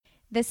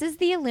This is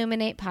the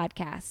Illuminate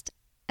Podcast,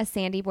 a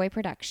Sandy Boy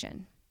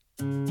production.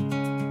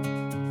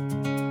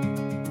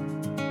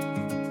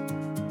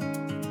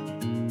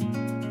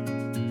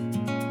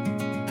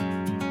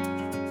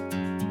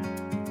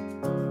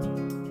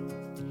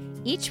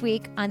 Each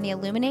week on the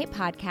Illuminate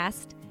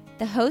Podcast,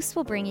 the hosts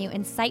will bring you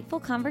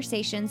insightful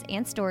conversations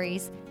and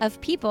stories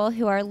of people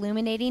who are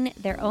illuminating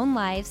their own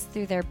lives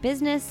through their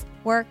business,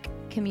 work,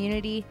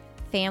 community,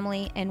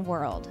 family, and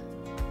world.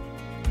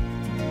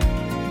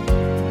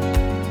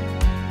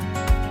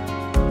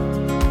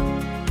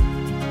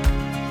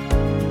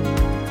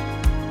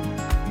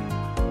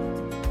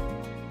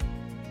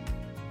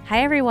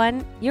 Hi,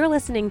 everyone. You're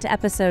listening to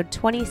episode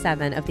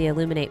 27 of the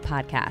Illuminate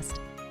Podcast.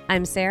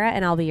 I'm Sarah,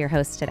 and I'll be your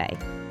host today.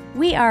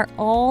 We are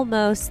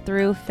almost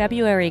through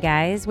February,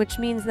 guys, which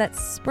means that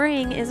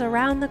spring is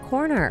around the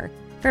corner.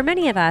 For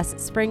many of us,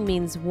 spring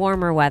means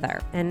warmer weather,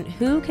 and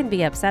who can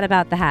be upset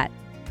about that?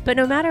 But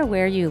no matter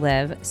where you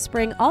live,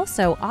 spring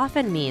also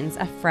often means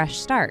a fresh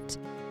start.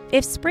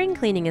 If spring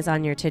cleaning is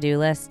on your to-do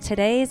list,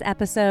 today's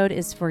episode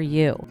is for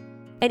you.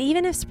 And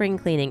even if spring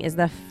cleaning is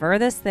the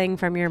furthest thing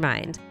from your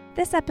mind,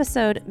 this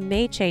episode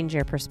may change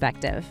your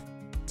perspective.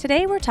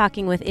 Today we're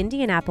talking with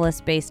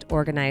Indianapolis-based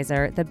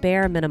organizer, the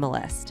Baer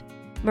Minimalist.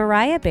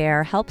 Mariah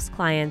Baer helps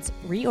clients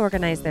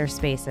reorganize their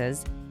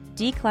spaces,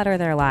 declutter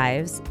their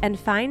lives, and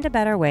find a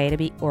better way to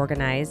be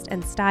organized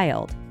and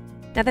styled.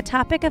 Now, the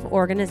topic of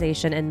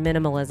organization and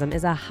minimalism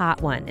is a hot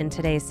one in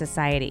today's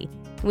society.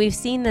 We've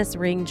seen this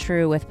ring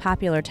true with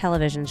popular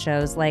television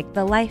shows like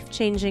The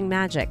Life-Changing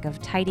Magic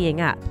of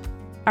Tidying Up.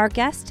 Our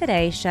guest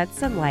today sheds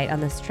some light on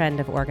this trend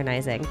of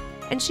organizing,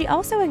 and she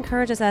also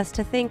encourages us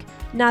to think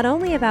not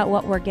only about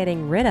what we're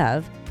getting rid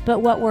of, but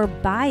what we're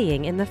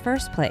buying in the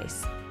first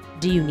place.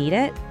 Do you need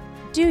it?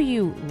 Do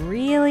you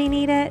really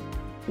need it?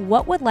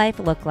 What would life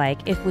look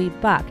like if we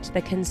bucked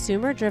the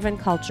consumer-driven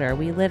culture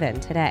we live in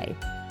today?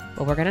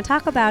 Well, we're going to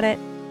talk about it.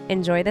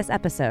 Enjoy this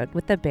episode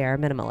with the Baer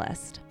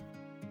Minimalist.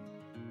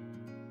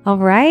 All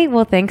right.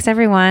 Well, thanks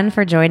everyone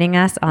for joining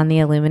us on the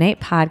Illuminate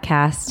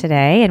Podcast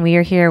today. And we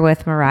are here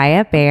with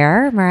Mariah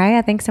Baer.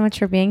 Mariah, thanks so much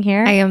for being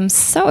here. I am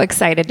so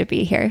excited to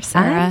be here,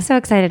 Sarah. I'm so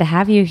excited to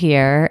have you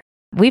here.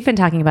 We've been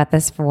talking about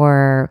this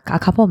for a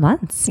couple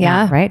months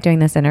now, right? Doing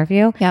this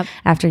interview. Yep.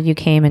 After you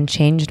came and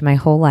changed my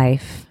whole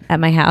life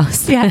at my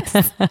house.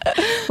 Yes.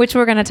 Which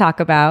we're going to talk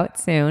about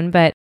soon.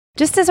 But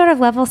just to sort of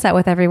level set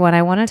with everyone,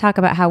 I want to talk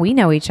about how we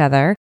know each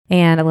other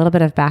and a little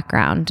bit of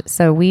background.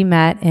 So we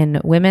met in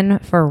Women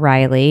for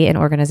Riley, an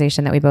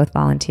organization that we both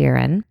volunteer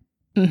in.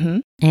 Mm-hmm.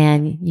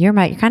 And you're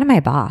kind of my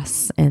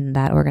boss in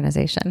that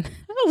organization.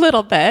 A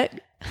little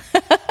bit.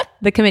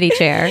 The committee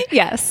chair.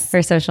 Yes.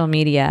 For social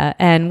media.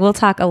 And we'll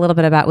talk a little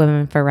bit about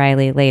Women for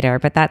Riley later,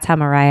 but that's how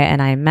Mariah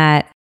and I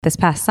met this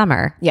past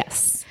summer.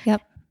 Yes.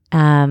 Yep.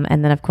 And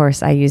then, of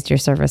course, I used your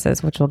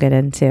services, which we'll get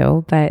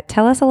into. But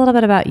tell us a little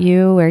bit about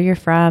you, where you're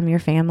from, your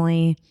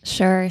family.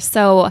 Sure.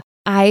 So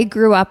I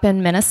grew up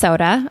in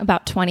Minnesota,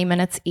 about 20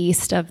 minutes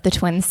east of the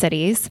Twin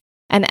Cities,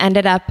 and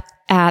ended up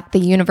at the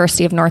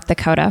University of North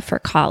Dakota for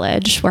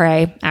college, where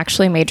I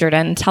actually majored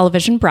in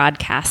television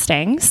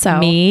broadcasting. So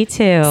me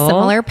too.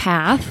 Similar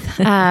path.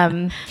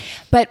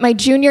 But my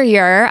junior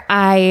year,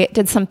 I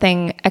did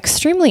something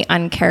extremely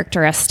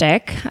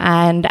uncharacteristic,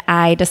 and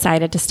I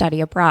decided to study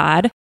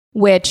abroad,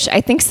 which I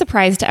think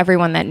surprised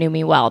everyone that knew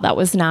me well. That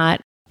was not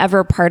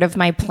ever part of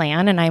my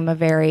plan, and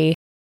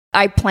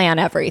I plan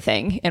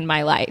everything in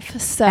my life.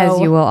 So, as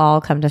you will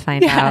all come to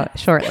find out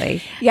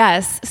shortly.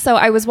 Yes. So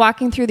I was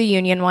walking through the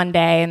Union one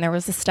day and there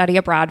was a study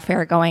abroad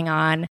fair going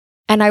on.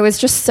 And I was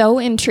just so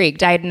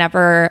intrigued. I had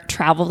never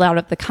traveled out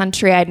of the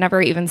country. I'd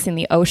never even seen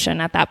the ocean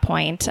at that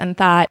point, and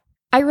thought,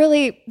 I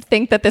really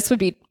think that this would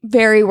be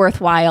very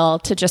worthwhile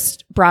to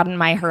just broaden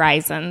my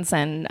horizons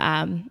and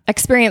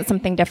experience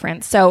something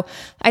different. So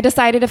I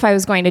decided if I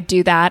was going to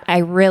do that, I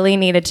really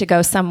needed to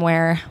go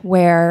somewhere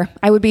where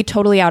I would be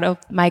totally out of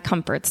my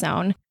comfort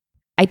zone.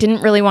 I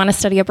didn't really want to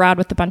study abroad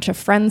with a bunch of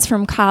friends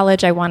from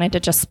college. I wanted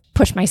to just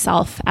push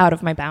myself out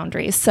of my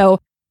boundaries. So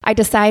I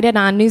decided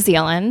on New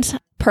Zealand,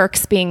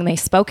 perks being they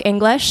spoke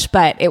English,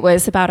 but it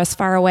was about as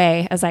far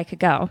away as I could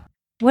go.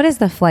 What is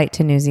the flight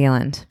to New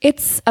Zealand?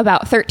 It's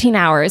about 13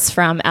 hours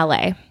from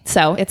LA.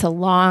 So it's a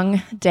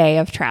long day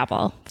of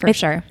travel for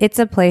sure. It's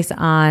a place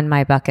on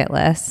my bucket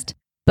list,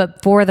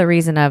 but for the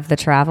reason of the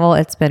travel,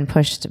 it's been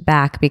pushed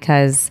back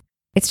because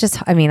it's just,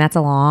 that's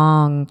a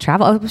long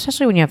travel,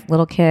 especially when you have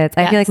little kids.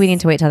 I feel like we need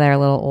to wait till they're a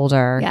little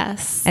older.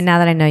 Yes. And now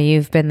that I know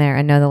you've been there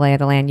and know the lay of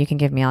the land, you can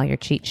give me all your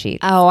cheat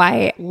sheets. Oh,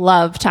 I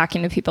love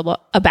talking to people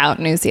about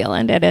New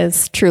Zealand. It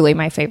is truly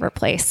my favorite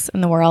place in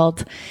the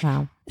world.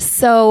 Wow.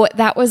 So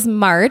that was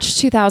March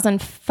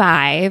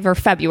 2005 or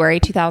February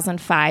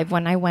 2005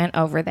 when I went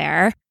over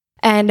there.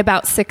 And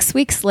about 6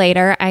 weeks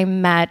later, I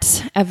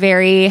met a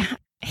very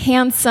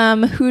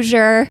handsome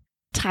Hoosier,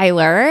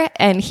 Tyler,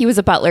 and he was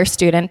a Butler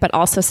student, but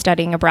also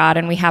studying abroad.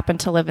 And we happened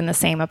to live in the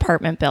same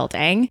apartment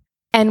building.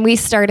 And we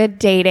started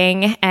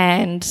dating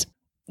and,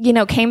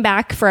 came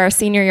back for our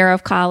senior year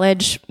of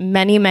college,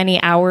 many,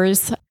 many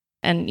hours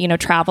and,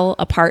 travel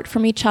apart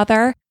from each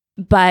other.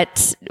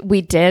 But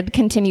we did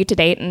continue to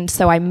date. And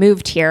so I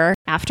moved here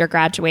after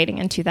graduating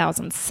in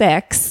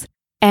 2006.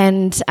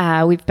 And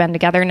we've been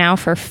together now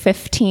for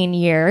 15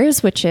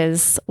 years, which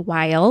is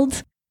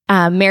wild.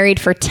 Married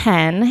for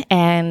 10.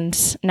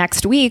 And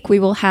next week we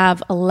will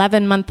have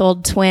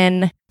 11-month-old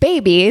twin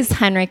babies,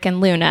 Henrik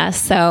and Luna.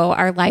 So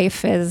our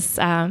life is,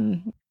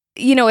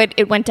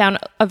 it went down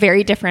a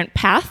very different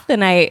path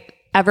than I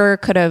ever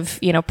could have,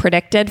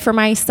 predicted for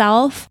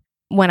myself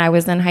when I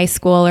was in high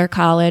school or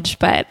college,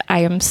 but I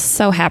am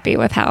so happy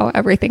with how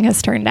everything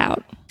has turned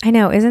out. I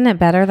know. Isn't it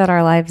better that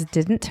our lives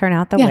didn't turn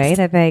out the way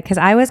that because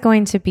I was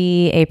going to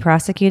be a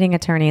prosecuting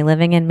attorney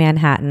living in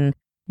Manhattan,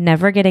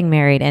 never getting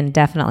married, and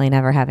definitely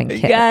never having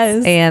kids.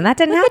 Yes. And that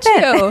didn't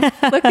happen.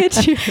 Look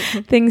at you.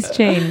 Things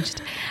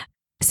changed.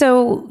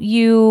 So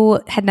you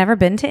had never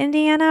been to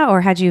Indiana,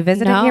 or had you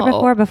visited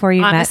here before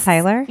you met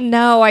Tyler?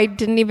 No, I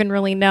didn't even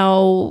really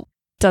know.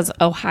 Does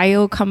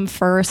Ohio come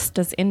first?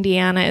 Does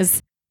Indiana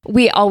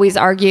we always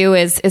argue,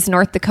 is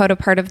North Dakota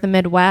part of the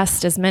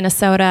Midwest? Is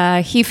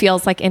Minnesota? He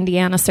feels like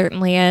Indiana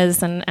certainly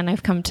is. And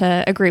I've come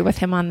to agree with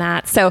him on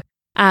that. So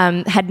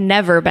had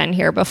never been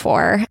here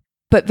before,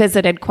 but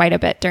visited quite a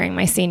bit during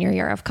my senior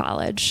year of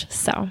college.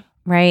 So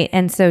right.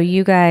 And so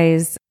you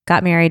guys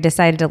got married,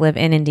 decided to live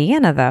in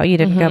Indiana, though. You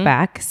didn't go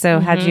back. So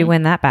how'd you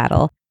win that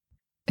battle?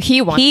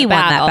 He won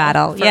that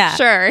battle. For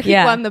sure. He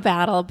won the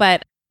battle.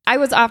 But I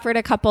was offered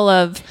a couple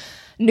of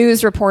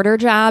news reporter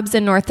jobs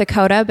in North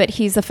Dakota, but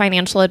he's a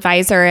financial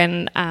advisor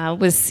and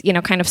was,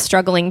 kind of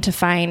struggling to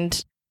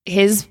find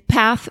his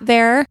path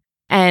there.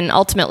 And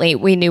ultimately,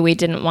 we knew we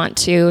didn't want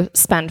to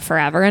spend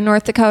forever in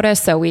North Dakota.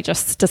 So we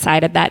just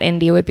decided that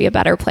Indy would be a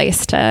better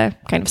place to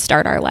kind of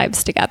start our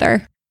lives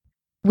together.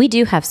 We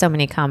do have so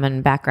many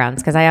common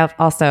backgrounds because I have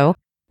also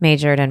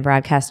majored in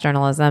broadcast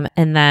journalism.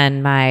 And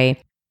then my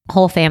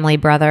whole family,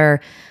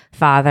 brother,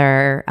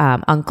 father,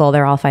 uncle,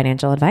 they're all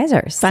financial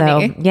advisors.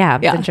 Funny. So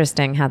it's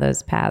interesting how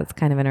those paths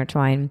kind of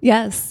intertwine.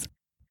 Yes.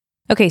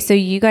 Okay, so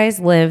you guys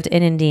lived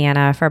in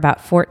Indiana for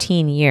about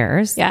 14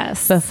 years.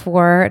 Yes.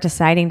 Before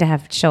deciding to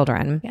have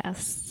children.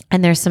 Yes.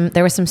 And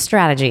there was some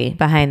strategy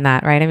behind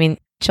that, right? I mean,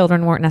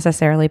 children weren't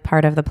necessarily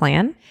part of the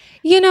plan.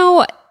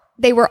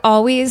 They were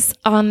always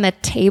on the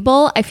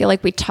table. I feel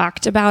like we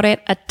talked about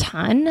it a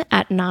ton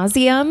ad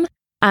nauseum.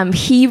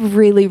 He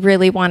really,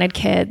 really wanted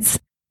kids.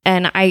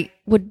 And I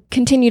would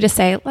continue to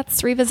say,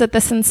 let's revisit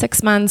this in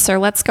 6 months, or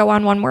let's go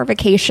on one more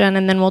vacation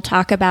and then we'll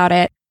talk about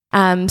it.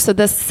 So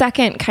the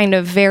second kind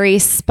of very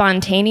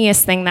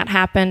spontaneous thing that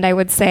happened, I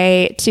would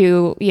say,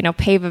 to,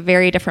 pave a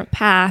very different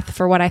path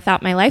for what I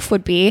thought my life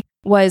would be,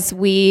 was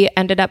we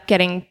ended up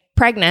getting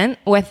pregnant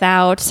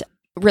without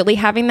really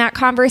having that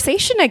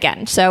conversation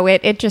again. So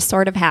it just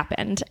sort of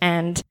happened.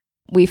 And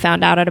we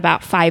found out at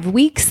about 5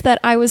 weeks that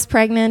I was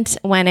pregnant,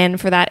 went in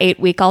for that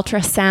 8-week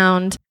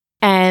ultrasound,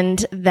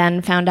 and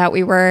then found out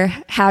we were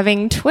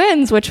having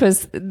twins, which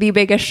was the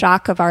biggest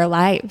shock of our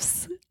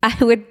lives. I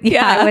would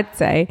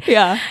say.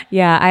 Yeah.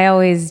 Yeah. I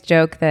always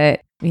joke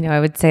that, I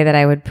would say that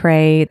I would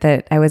pray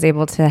that I was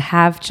able to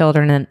have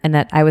children and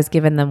that I was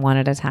given them one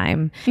at a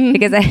time,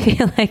 because I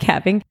feel like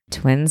having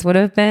twins would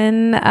have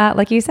been,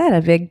 like you said,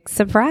 a big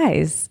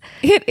surprise.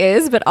 It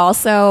is, but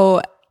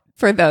also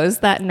for those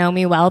that know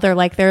me well, they're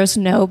like, there's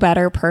no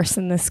better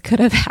person this could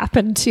have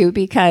happened to,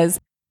 because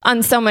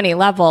on so many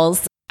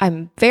levels,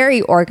 I'm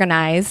very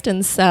organized.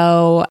 And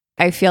so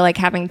I feel like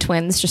having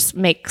twins just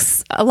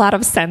makes a lot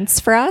of sense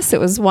for us. It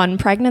was one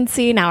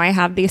pregnancy. Now I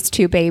have these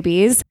 2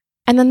 babies.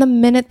 And then the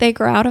minute they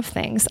grow out of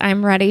things,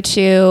 I'm ready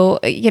to,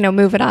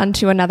 move it on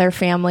to another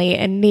family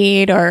in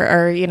need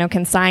or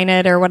consign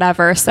it or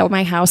whatever. So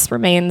my house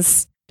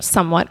remains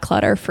somewhat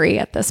clutter-free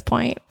at this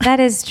point. That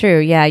is true.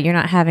 Yeah. You're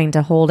not having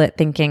to hold it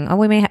thinking,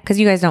 we may have, because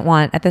you guys don't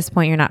want, at this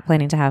point, you're not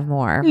planning to have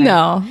more. Right?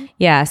 No.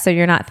 Yeah. So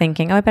you're not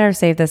thinking, I better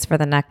save this for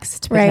the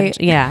next. Right.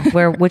 Yeah.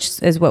 Which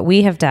is what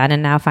we have done.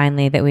 And now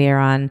finally that we are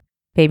on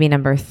baby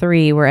number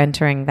 3, we're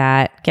entering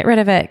that get rid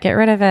of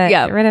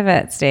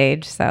it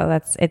stage. So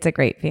it's a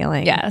great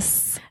feeling.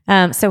 Yes.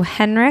 So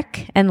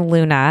Henrik and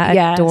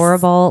Luna,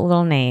 adorable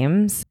little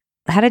names.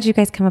 How did you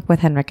guys come up with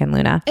Henrik and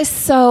Luna?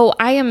 So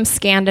I am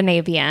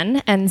Scandinavian,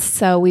 and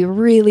so we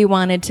really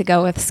wanted to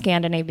go with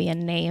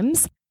Scandinavian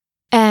names.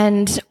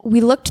 And we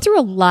looked through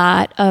a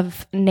lot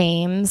of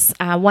names.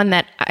 One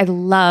that I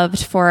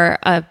loved for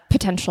a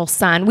potential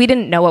son. We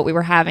didn't know what we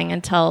were having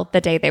until the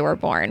day they were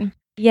born.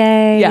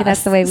 Yay, yes.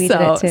 That's the way we did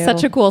it too.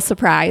 Such a cool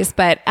surprise.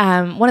 But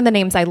one of the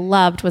names I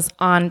loved was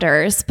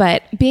Anders.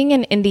 But being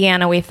in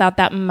Indiana, we thought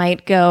that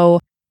might go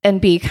and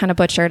be kind of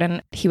butchered,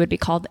 and he would be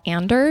called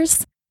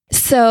Anders.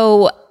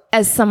 So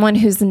as someone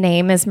whose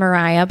name is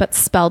Mariah, but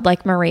spelled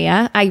like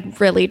Maria, I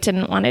really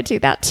didn't want to do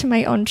that to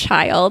my own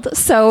child.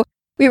 So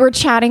we were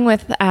chatting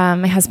with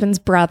my husband's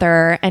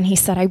brother, and he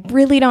said, I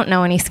really don't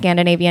know any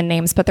Scandinavian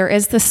names, but there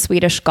is this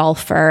Swedish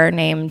golfer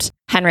named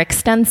Henrik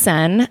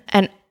Stenson.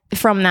 And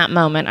from that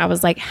moment, I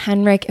was like,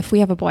 Henrik, if we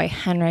have a boy,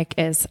 Henrik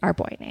is our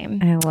boy name.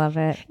 I love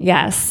it.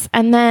 Yes.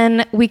 And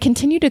then we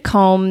continued to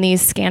comb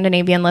these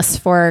Scandinavian lists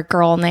for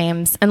girl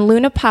names, and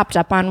Luna popped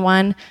up on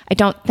one. I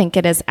don't think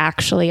it is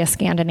actually a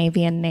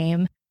Scandinavian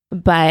name,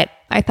 but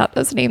I thought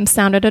those names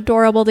sounded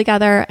adorable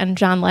together. And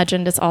John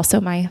Legend is also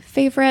my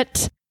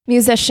favorite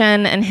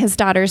musician, and his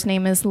daughter's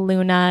name is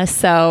Luna.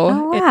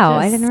 So, wow,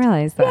 I didn't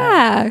realize that.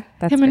 Yeah,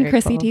 that's him and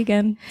Chrissy cool.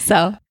 Teigen.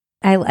 So,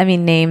 I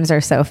mean, names are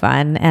so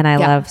fun, and I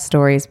love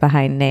stories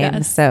behind names.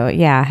 Yes. So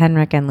yeah,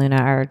 Henrik and Luna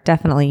are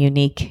definitely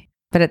unique.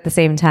 But at the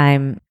same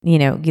time, you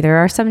know, there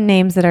are some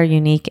names that are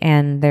unique,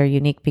 and they're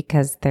unique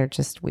because they're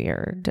just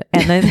weird.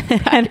 And then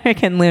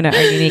Henrik and Luna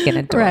are unique and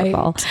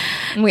adorable. Right.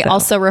 And we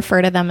also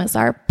refer to them as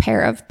our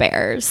pair of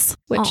bears,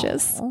 which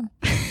is...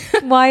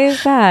 Why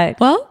is that?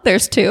 Well,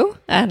 there's two,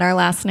 and our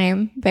last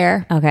name,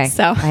 Baer. Okay.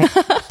 So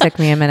took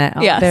me a minute.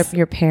 Oh, yes.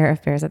 Your pair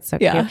of bears. That's so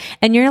cute.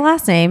 And your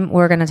last name,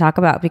 we're going to talk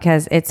about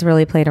because it's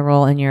really played a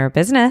role in your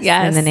business.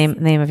 Yes. And the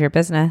name of your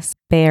business,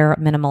 Baer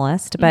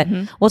Minimalist. But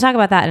we'll talk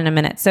about that in a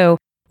minute. So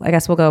I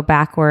guess we'll go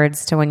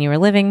backwards to when you were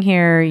living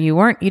here. You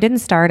didn't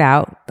start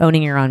out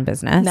owning your own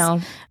business.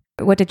 No.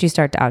 What did you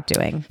start out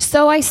doing?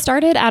 So I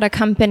started at a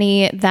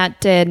company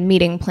that did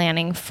meeting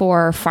planning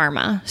for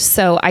pharma.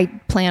 So I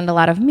planned a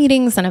lot of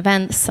meetings and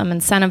events, some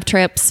incentive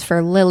trips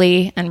for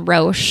Lilly and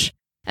Roche.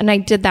 And I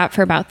did that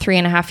for about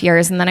 3.5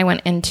 years. And then I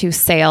went into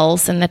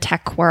sales in the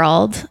tech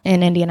world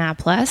in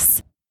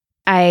Indianapolis.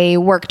 I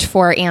worked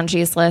for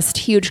Angie's List,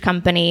 huge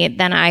company.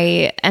 Then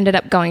I ended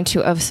up going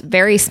to a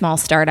very small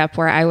startup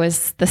where I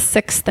was the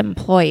 6th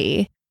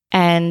employee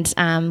and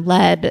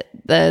led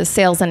the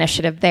sales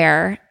initiative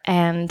there.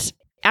 And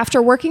after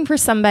working for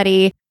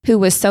somebody who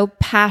was so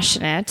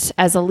passionate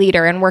as a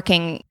leader and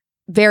working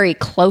very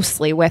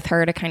closely with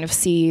her to kind of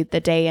see the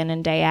day in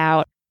and day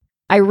out,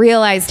 I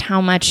realized how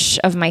much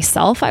of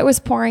myself I was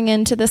pouring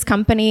into this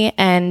company.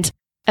 And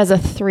as a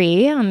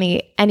 3 on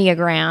the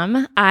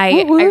Enneagram,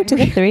 to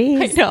the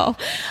 3s. I know.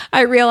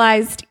 I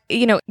realized,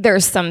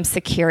 there's some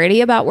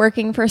security about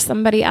working for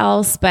somebody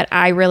else, but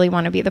I really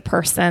want to be the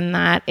person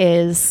that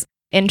is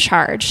in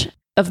charge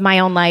of my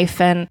own life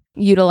and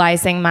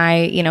utilizing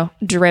my,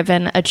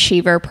 driven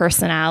achiever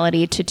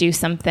personality to do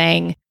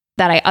something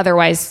that I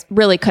otherwise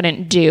really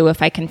couldn't do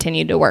if I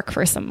continued to work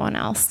for someone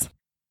else.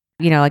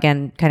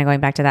 Again, kind of going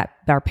back to that,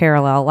 our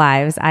parallel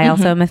lives. I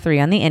also am a 3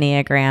 on the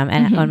Enneagram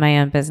and own my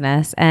own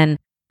business. And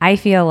I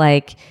feel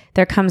like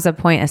there comes a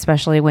point,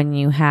 especially when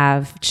you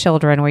have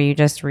children, where you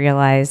just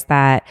realize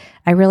that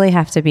I really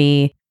have to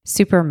be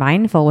super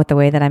mindful with the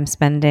way that I'm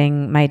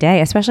spending my day,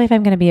 especially if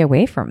I'm going to be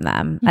away from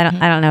them. I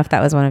don't know if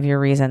that was one of your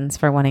reasons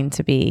for wanting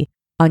to be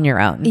on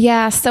your own.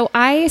 Yeah. So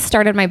I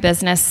started my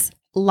business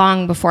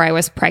long before I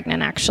was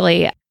pregnant,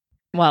 actually.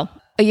 Well,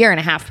 1.5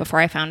 years before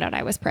I found out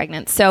I was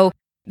pregnant. So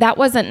that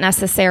wasn't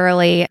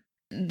necessarily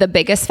the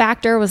biggest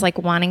factor, was like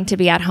wanting to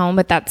be at home,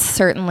 but that's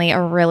certainly a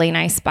really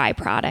nice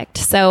byproduct.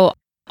 So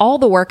all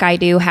the work I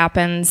do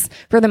happens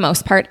for the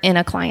most part in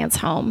a client's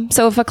home.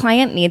 So if a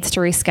client needs to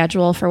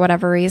reschedule for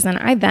whatever reason,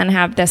 I then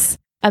have this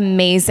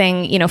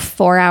amazing,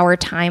 4-hour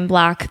time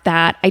block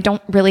that I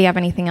don't really have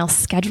anything else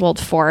scheduled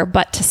for,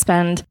 but to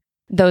spend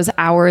those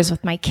hours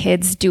with my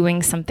kids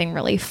doing something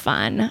really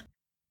fun.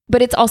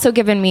 But it's also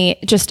given me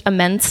just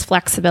immense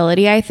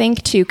flexibility, I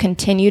think, to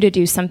continue to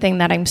do something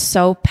that I'm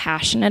so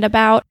passionate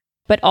about,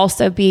 but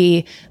also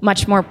be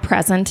much more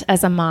present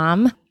as a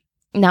mom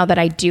now that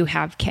I do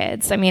have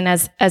kids. I mean,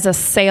 as a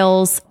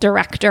sales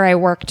director, I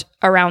worked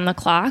around the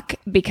clock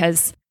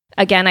because,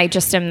 again, I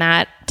just am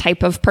that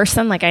type of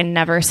person. Like, I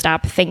never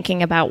stop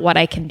thinking about what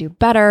I can do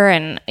better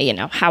and,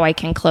 how I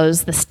can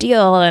close this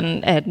deal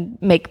and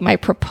make my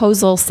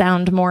proposal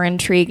sound more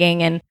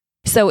intriguing. And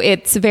so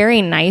it's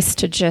very nice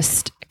to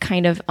just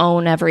kind of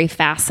own every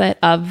facet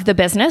of the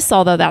business,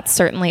 although that's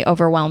certainly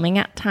overwhelming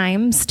at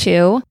times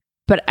too.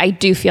 But I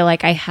do feel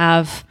like I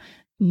have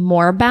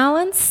more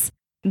balance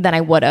than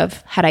I would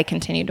have had I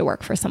continued to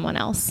work for someone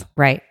else.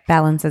 Right.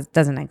 Balance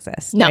doesn't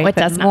exist. No, right? it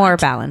does not. More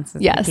balance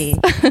is the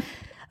key.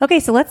 Okay,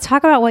 so let's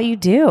talk about what you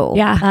do.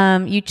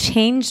 Yeah. You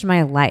changed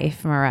my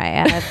life,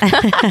 Mariah.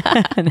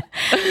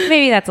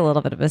 Maybe that's a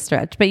little bit of a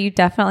stretch, but you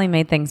definitely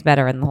made things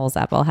better in the whole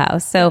Zappel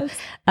house. So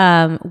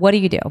what do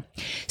you do?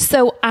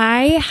 So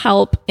I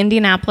help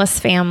Indianapolis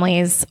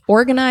families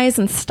organize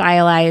and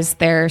stylize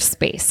their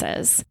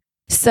spaces.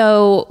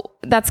 So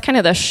that's kind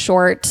of the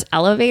short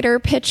elevator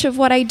pitch of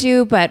what I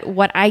do. But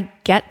what I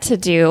get to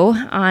do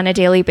on a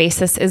daily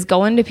basis is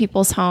go into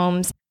people's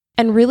homes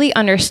and really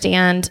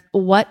understand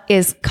what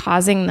is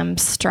causing them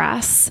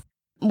stress,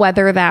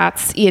 whether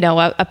that's,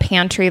 a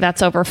pantry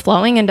that's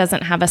overflowing and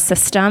doesn't have a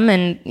system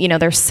and,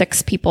 there's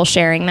 6 people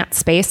sharing that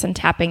space and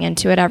tapping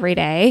into it every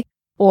day,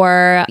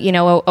 or,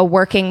 a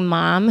working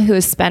mom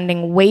who's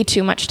spending way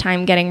too much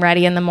time getting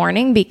ready in the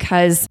morning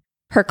because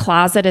her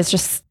closet is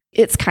just,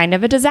 it's kind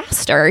of a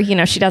disaster.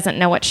 She doesn't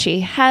know what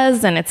she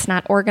has and it's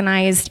not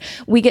organized.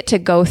 We get to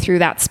go through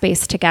that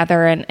space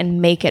together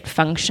and make it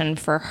function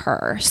for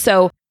her.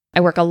 So I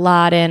work a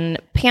lot in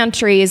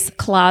pantries,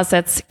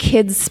 closets,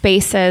 kids'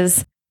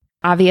 spaces.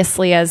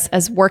 obviously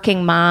as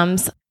working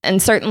moms,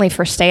 and certainly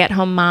for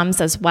stay-at-home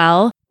moms as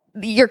well,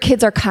 your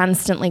kids are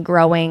constantly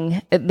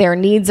growing. Their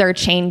needs are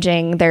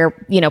changing. Their,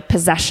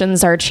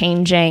 possessions are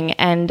changing.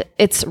 And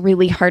it's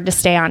really hard to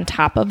stay on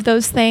top of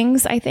those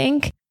things, I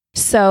think.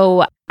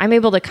 So I'm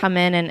able to come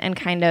in and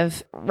kind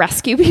of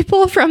rescue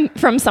people from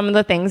some of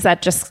the things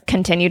that just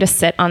continue to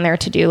sit on their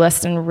to-do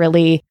list and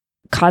really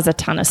cause a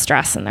ton of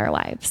stress in their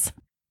lives.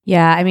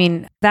 Yeah, I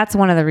mean, that's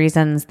one of the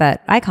reasons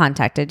that I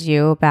contacted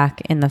you back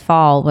in the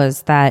fall,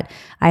 was that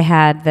I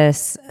had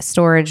this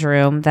storage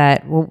room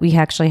that we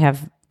actually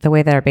have. The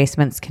way that our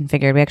basement's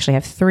configured, we actually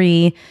have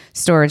 3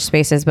 storage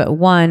spaces, but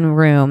one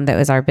room that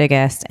was our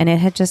biggest, and it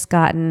had just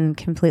gotten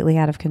completely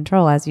out of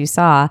control, as you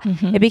saw.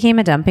 It became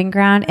a dumping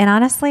ground, and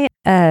honestly,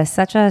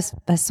 such a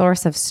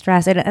source of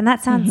stress. And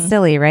that sounds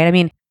silly, right? I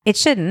mean, it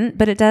shouldn't,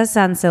 but it does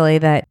sound silly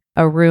that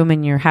a room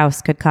in your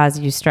house could cause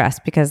you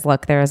stress, because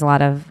look, there's a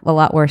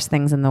lot worse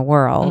things in the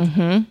world.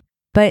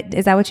 But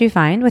is that what you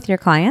find with your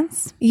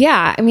clients?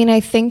 Yeah. I mean, I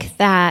think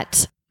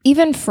that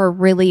even for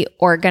really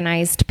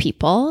organized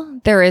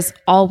people, there is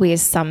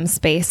always some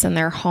space in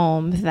their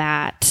home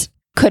that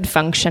could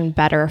function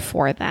better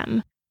for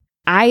them.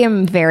 I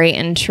am very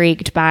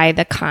intrigued by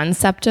the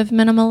concept of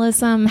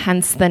minimalism,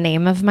 hence the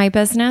name of my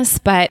business.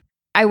 But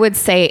I would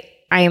say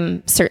I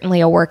am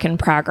certainly a work in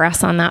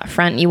progress on that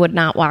front. You would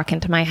not walk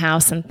into my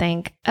house and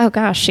think, oh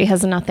gosh, she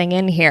has nothing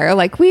in here.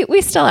 Like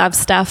we still have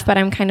stuff, but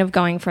I'm kind of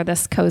going for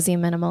this cozy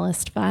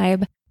minimalist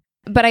vibe.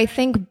 But I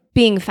think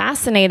being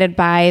fascinated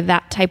by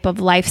that type of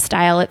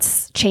lifestyle,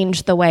 it's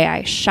changed the way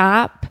I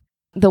shop,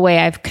 the way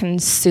I've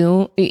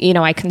consumed,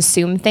 I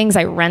consume things.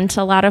 I rent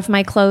a lot of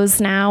my clothes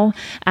now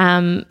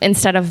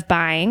instead of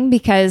buying,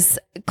 because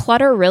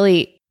clutter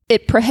really,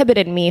 it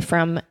prohibited me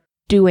from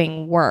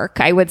doing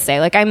work. I would say,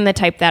 like, I'm the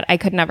type that I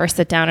could never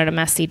sit down at a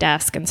messy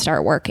desk and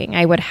start working.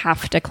 I would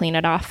have to clean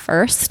it off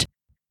first.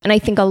 And I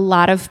think a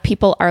lot of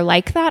people are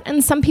like that,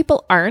 and some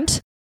people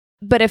aren't.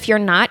 But if you're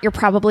not, you're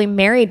probably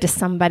married to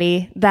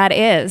somebody that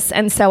is.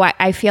 And so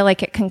I feel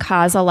like it can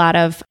cause a lot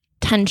of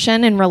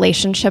tension in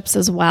relationships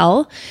as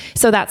well.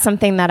 So that's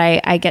something that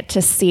I get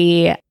to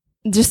see,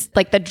 just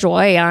like the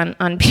joy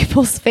on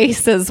people's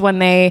faces when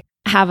they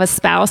have a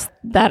spouse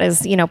that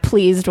is,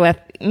 pleased with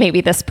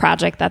maybe this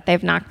project that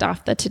they've knocked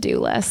off the to-do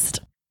list.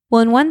 Well,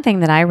 and one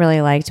thing that I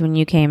really liked when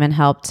you came and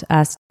helped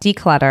us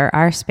declutter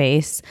our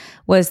space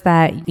was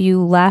that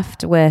you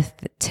left with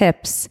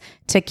tips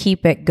to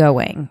keep it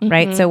going,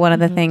 right? So one of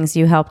the things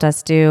you helped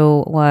us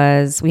do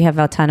was, we have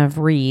a ton of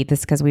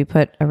wreaths because we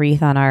put a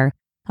wreath on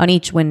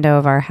each window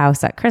of our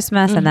house at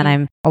Christmas. And then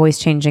I'm always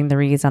changing the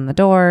wreaths on the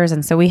doors.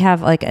 And so we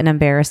have like an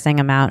embarrassing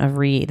amount of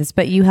wreaths,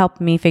 but you helped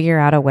me figure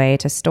out a way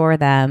to store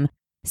them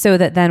so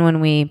that then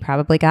when we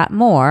probably got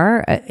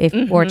more,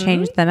 or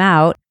changed them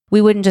out, we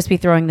wouldn't just be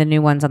throwing the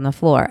new ones on the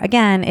floor.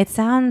 Again, it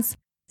sounds,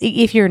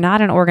 if you're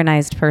not an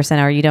organized person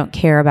or you don't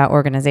care about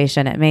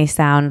organization, it may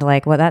sound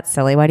like, well, that's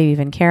silly. Why do you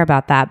even care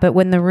about that? But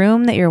when the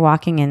room that you're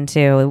walking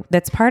into,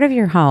 that's part of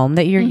your home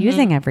that you're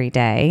using every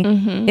day,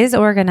 is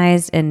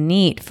organized and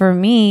neat, for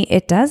me,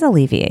 it does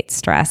alleviate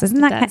stress. Isn't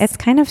that, it's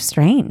kind of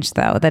strange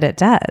though, that it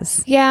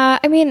does. Yeah.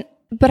 I mean,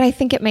 but I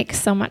think it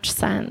makes so much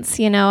sense.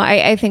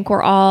 I think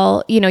we're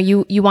all,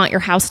 you want your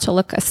house to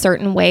look a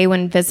certain way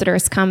when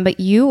visitors come, but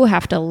you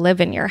have to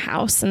live in your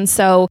house. And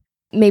so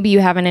maybe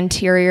you have an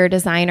interior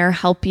designer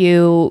help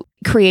you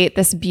create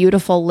this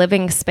beautiful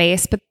living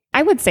space, but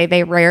I would say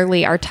they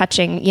rarely are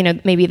touching,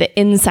 maybe the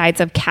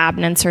insides of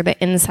cabinets or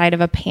the inside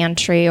of a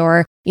pantry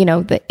or,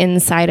 the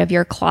inside of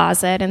your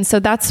closet. And so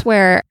that's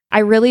where I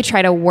really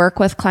try to work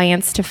with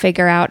clients to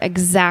figure out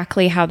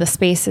exactly how the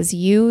space is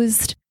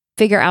used,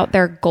 figure out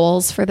their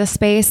goals for the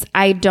space.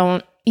 I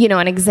don't,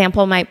 an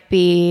example might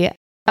be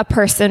a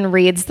person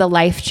reads The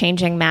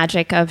Life-Changing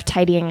Magic of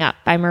Tidying Up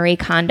by Marie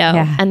Kondo,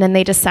 and then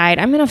they decide,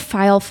 I'm going to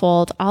file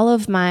fold all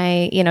of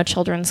my,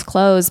 children's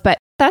clothes. But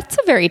that's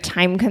a very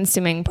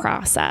time-consuming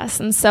process.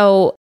 And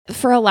so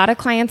for a lot of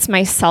clients,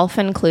 myself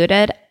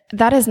included,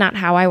 that is not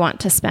how I want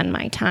to spend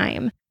my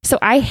time. So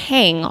I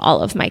hang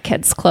all of my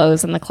kids'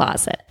 clothes in the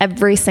closet.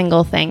 Every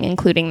single thing,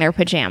 including their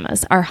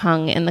pajamas, are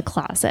hung in the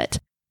closet,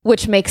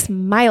 which makes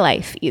my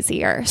life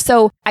easier.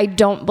 So I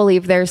don't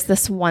believe there's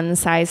this one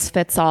size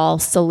fits all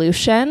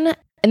solution.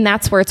 And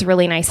that's where it's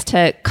really nice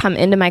to come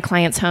into my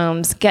clients'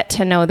 homes, get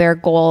to know their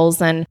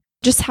goals and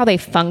just how they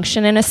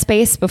function in a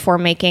space before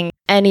making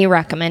any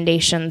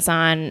recommendations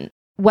on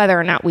whether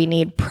or not we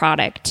need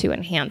product to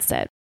enhance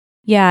it.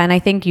 Yeah. And I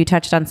think you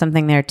touched on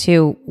something there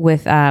too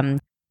with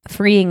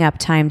freeing up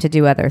time to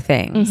do other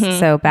things.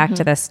 So back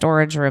to the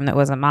storage room that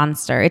was a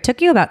monster. It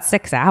took you about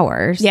 6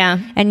 hours. Yeah.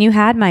 And you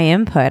had my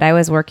input. I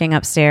was working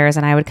upstairs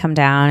and I would come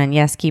down and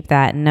yes, keep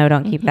that. And no,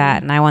 don't keep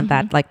that. And I want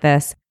that like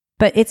this.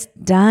 But it's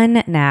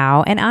done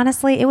now. And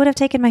honestly, it would have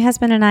taken my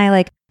husband and I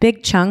like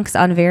big chunks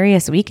on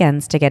various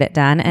weekends to get it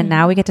done. And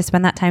now we get to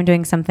spend that time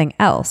doing something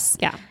else.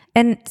 Yeah.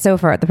 And so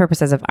for the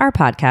purposes of our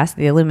podcast,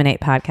 the Illuminate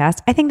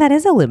podcast, I think that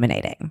is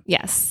illuminating.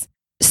 Yes.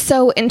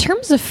 So in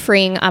terms of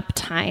freeing up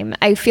time,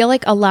 I feel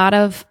like a lot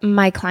of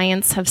my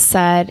clients have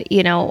said,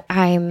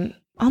 I'm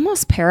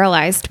almost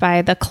paralyzed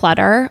by the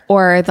clutter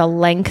or the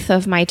length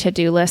of my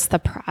to-do list, the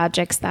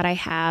projects that I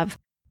have.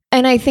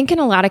 And I think in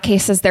a lot of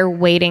cases, they're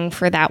waiting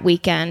for that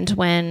weekend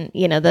when,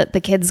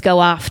 the kids go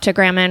off to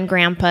grandma and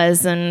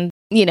grandpa's and,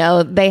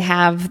 they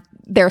have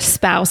their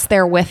spouse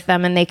there with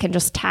them and they can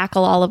just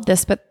tackle all of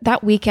this. But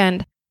that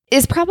weekend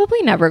is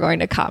probably never going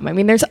to come. I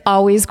mean, there's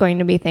always going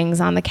to be things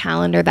on the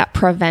calendar that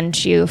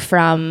prevent you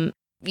from,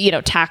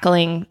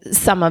 tackling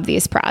some of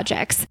these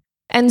projects.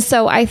 And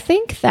so I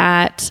think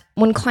that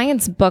when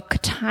clients book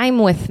time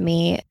with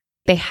me,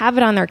 they have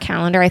it on their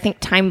calendar. I think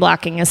time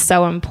blocking is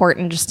so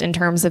important just in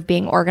terms of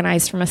being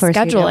organized from a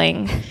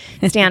scheduling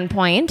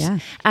standpoint. Yeah.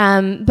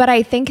 But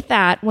I think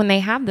that when they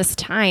have this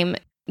time,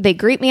 they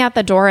greet me at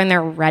the door and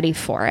they're ready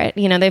for it.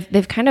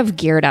 They've kind of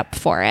geared up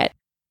for it.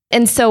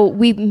 And so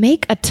we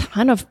make a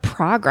ton of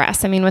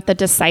progress. I mean, with the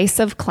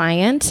decisive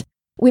client,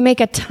 we make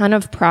a ton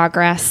of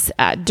progress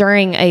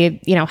during a,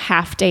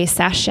 half day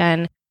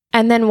session.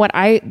 And then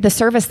the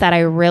service that I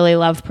really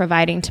love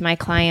providing to my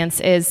clients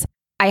is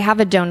I have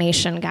a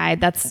donation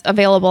guide that's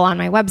available on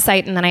my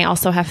website. And then I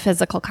also have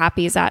physical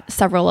copies at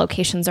several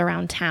locations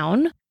around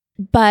town.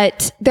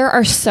 But there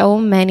are so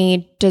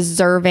many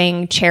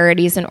deserving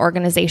charities and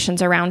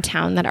organizations around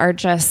town that are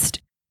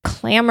just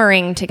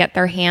clamoring to get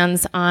their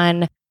hands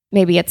on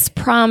maybe it's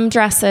prom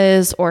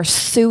dresses or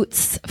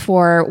suits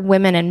for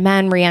women and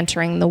men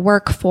reentering the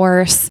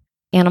workforce.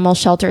 Animal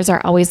shelters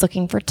are always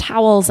looking for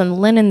towels and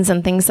linens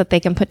and things that they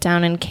can put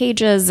down in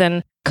cages,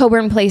 and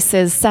Coburn Place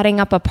is setting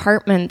up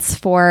apartments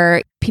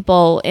for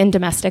people in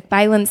domestic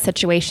violence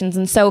situations.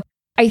 And so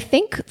I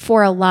think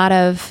for a lot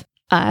of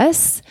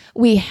us,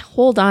 we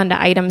hold on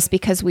to items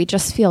because we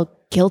just feel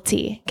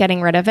guilty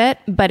getting rid of it.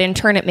 But in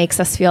turn, it makes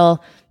us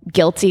feel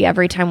guilty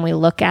every time we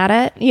look at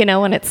it,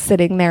 when it's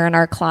sitting there in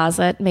our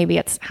closet. Maybe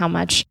it's how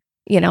much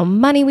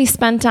money we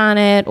spent on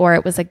it, or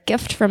it was a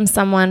gift from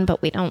someone,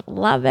 but we don't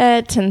love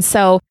it. And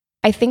so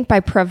I think by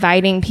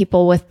providing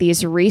people with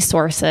these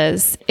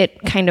resources, it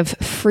kind of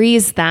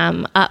frees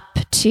them up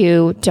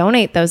to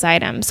donate those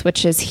items,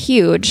 which is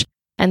huge.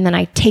 And then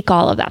I take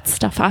all of that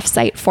stuff off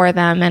site for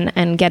them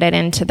and get it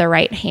into the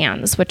right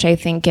hands, which I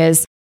think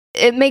it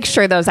makes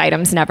sure those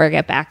items never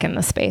get back in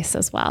the space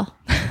as well.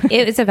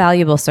 It is a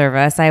valuable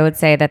service. I would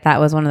say that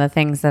was one of the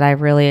things that I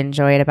really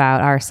enjoyed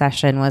about our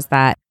session was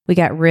that we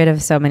got rid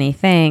of so many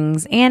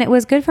things, and it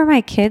was good for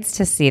my kids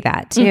to see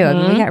that too. Mm-hmm.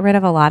 I mean, we got rid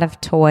of a lot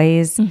of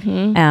toys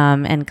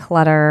and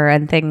clutter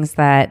and things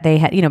that they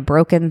had,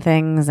 broken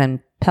things and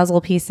puzzle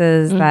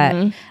pieces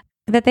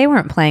that they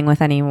weren't playing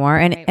with anymore.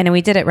 And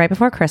we did it right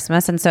before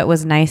Christmas. And so it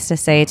was nice to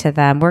say to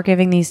them, we're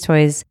giving these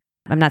toys.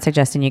 I'm not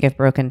suggesting you give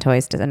broken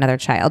toys to another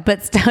child,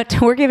 but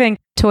we're giving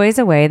toys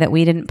away that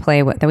we didn't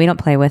play with, that we don't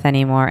play with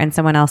anymore, and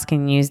someone else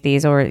can use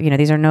these, or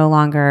these are no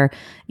longer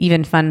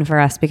even fun for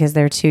us because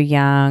they're too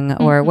young,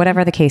 or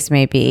whatever the case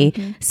may be.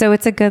 Mm-hmm. So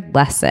it's a good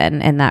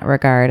lesson in that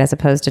regard, as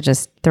opposed to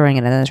just throwing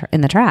it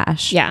in the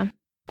trash. Yeah,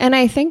 and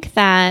I think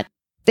that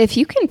if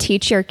you can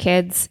teach your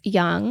kids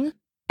young,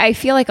 I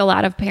feel like a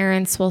lot of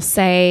parents will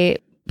say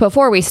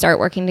before we start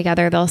working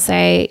together, they'll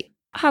say,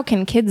 "How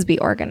can kids be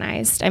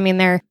organized? I mean,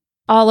 they're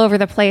all over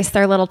the place.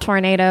 They're little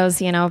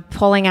tornadoes,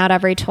 pulling out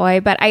every toy."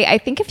 But I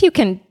think if you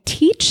can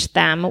teach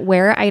them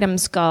where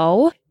items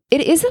go,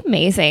 it is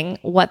amazing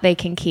what they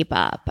can keep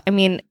up. I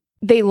mean,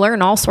 they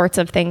learn all sorts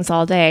of things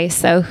all day.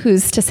 So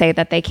who's to say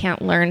that they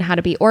can't learn how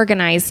to be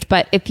organized?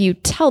 But if you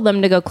tell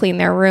them to go clean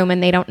their room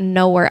and they don't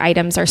know where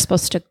items are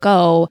supposed to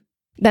go,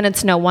 then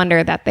it's no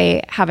wonder that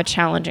they have a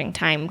challenging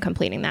time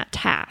completing that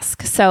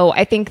task. So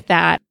I think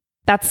that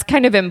that's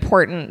kind of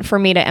important for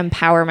me to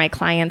empower my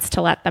clients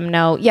to let them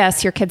know,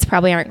 yes, your kids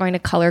probably aren't going to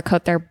color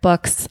code their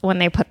books when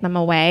they put them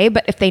away,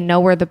 but if they know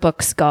where the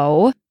books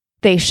go,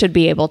 they should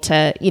be able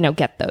to,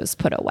 get those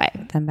put away.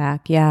 Put them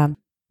back. Yeah.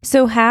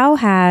 So how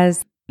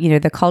has,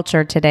 the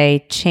culture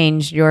today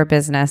changed your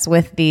business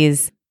with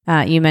these,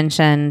 you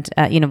mentioned,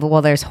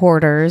 there's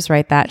Hoarders,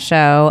 right? That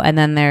show. And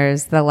then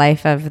there's the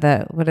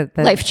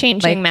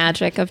life-changing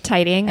magic of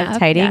tidying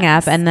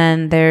up. And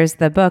then there's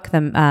the book,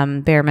 the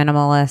Baer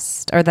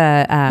Minimalist, or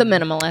the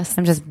Minimalist.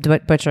 I'm just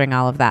butchering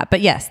all of that. But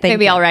yes,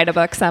 maybe I'll write a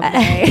book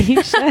someday.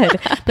 You should.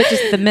 But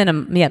just the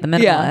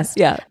Minimalist.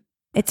 Yeah.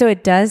 So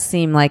it does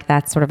seem like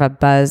that's sort of a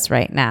buzz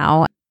right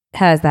now.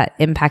 Has that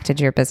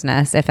impacted your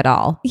business, if at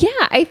all? Yeah,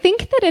 I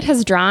think that it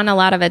has drawn a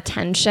lot of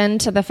attention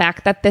to the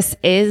fact that this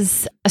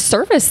is a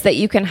service that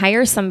you can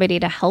hire somebody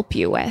to help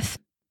you with.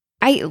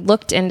 I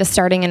looked into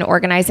starting an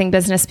organizing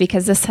business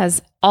because this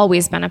has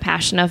always been a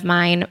passion of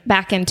mine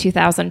back in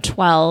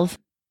 2012.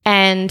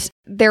 And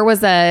there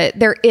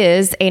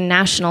is a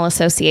National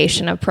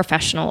Association of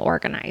Professional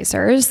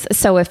Organizers.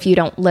 So if you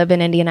don't live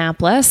in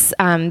Indianapolis,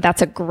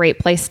 that's a great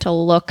place to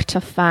look to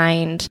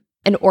find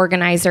an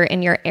organizer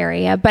in your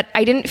area. But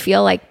I didn't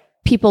feel like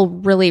people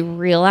really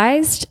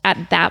realized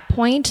at that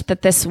point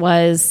that this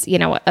was,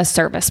 a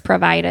service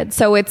provided.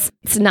 So it's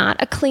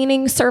not a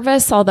cleaning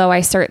service, although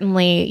I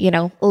certainly,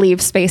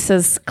 leave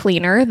spaces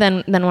cleaner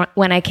than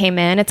when I came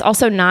in. It's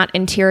also not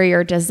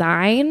interior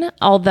design,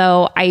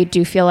 although I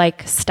do feel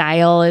like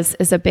style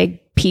is a big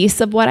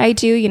piece of what I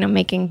do,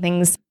 making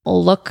things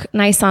look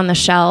nice on the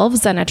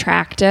shelves and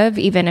attractive,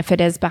 even if it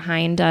is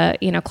behind a,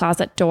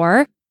 closet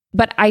door.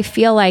 But I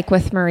feel like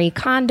with Marie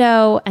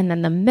Kondo and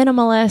then the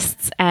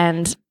minimalists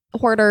and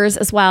hoarders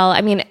as well,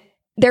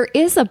 there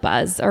is a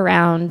buzz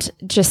around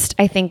just,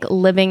 I think,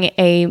 living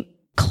a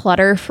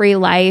clutter-free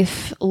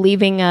life,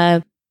 leaving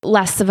a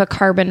less of a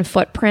carbon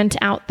footprint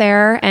out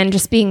there, and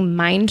just being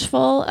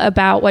mindful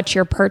about what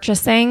you're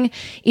purchasing,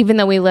 even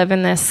though we live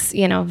in this,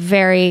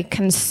 very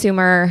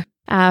consumer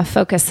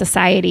focused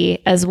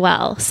society as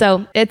well.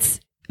 So it's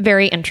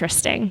very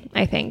interesting,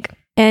 I think.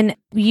 And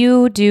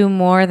you do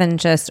more than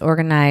just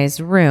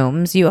organize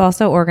rooms. You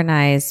also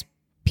organize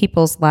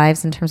people's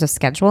lives in terms of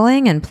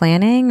scheduling and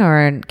planning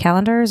or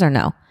calendars, or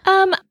no?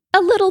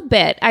 A little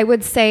bit. I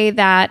would say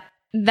that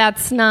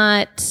that's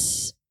not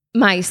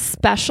my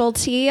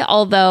specialty,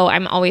 although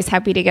I'm always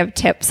happy to give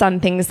tips on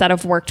things that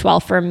have worked well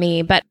for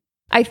me. But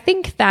I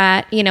think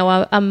that,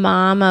 a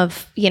mom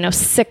of,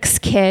 6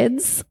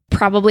 kids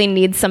probably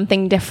needs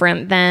something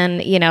different than,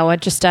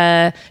 just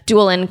a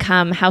dual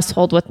income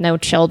household with no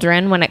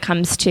children when it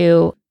comes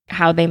to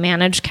how they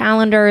manage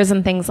calendars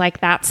and things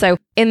like that. So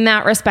in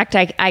that respect,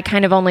 I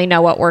kind of only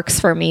know what works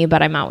for me,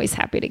 but I'm always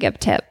happy to give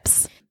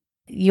tips.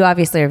 You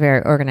obviously are a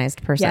very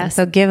organized person. Yes.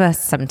 So give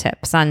us some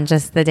tips on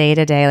just the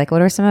day-to-day. Like,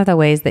 what are some of the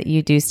ways that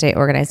you do stay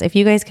organized? If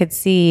you guys could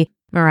see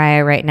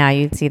Mariah right now,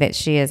 you'd see that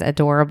she is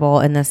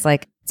adorable in this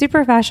like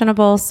super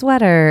fashionable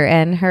sweater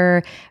and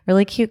her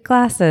really cute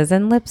glasses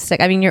and lipstick.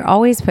 You're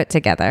always put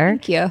together.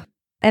 Thank you.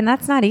 And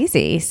that's not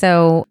easy.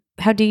 So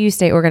how do you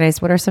stay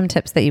organized? What are some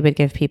tips that you would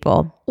give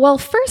people? Well,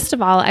 first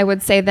of all, I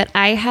would say that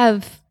I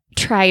have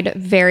tried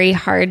very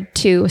hard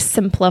to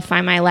simplify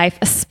my life,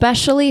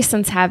 especially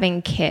since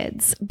having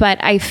kids.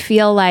 But I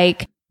feel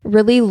like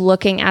really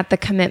looking at the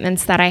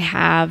commitments that I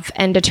have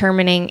and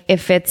determining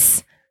if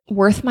it's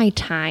worth my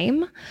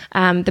time.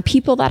 The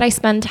people that I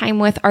spend time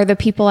with are the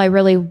people I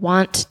really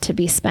want to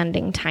be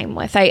spending time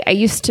with. I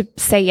used to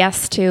say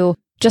yes to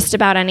just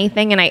about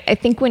anything. And I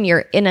think when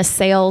you're in a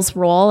sales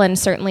role and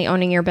certainly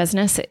owning your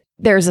business,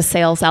 there's a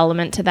sales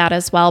element to that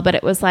as well. But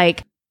it was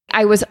like,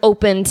 I was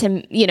open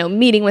to,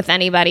 meeting with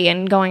anybody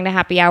and going to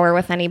happy hour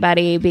with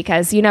anybody,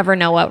 because you never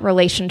know what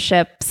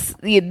relationships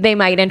they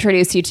might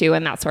introduce you to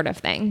and that sort of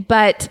thing.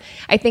 But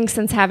I think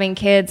since having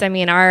kids,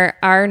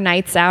 our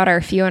nights out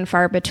are few and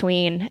far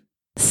between.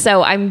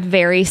 So I'm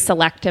very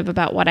selective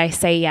about what I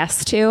say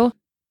yes to.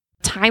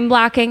 Time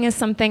blocking is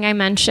something I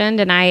mentioned,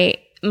 and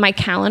my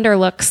calendar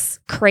looks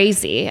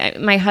crazy.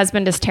 My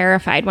husband is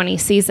terrified when he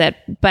sees it,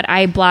 but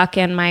I block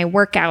in my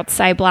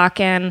workouts. I block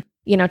in,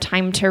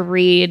 time to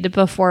read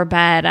before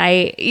bed.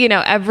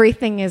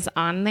 Everything is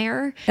on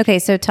there. Okay.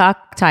 So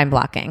talk time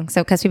blocking.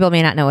 So, because people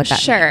may not know what that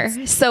means.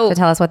 Sure. So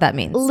tell us what that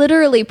means.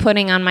 Literally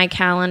putting on my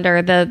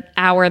calendar the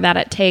hour that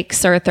it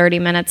takes or 30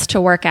 minutes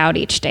to work out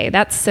each day.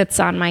 That sits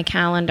on my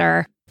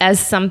calendar as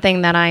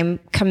something that I'm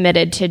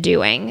committed to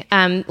doing.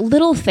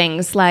 Little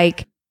things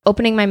like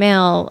opening my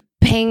mail,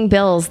 paying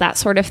bills, that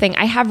sort of thing.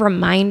 I have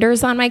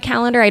reminders on my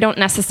calendar. I don't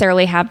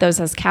necessarily have those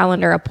as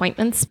calendar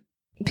appointments.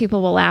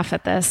 People will laugh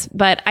at this,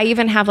 but I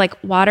even have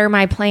like water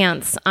my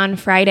plants on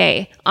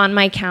Friday on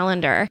my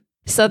calendar.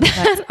 So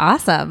that's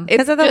awesome.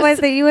 Because otherwise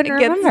that you wouldn't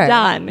remember. It's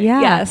done. Yeah.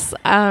 Yes.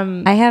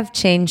 I have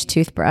changed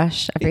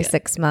toothbrush every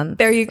 6 months.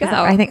 There you go.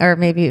 I think, or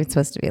maybe it's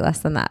supposed to be less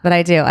than that, but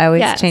I do. I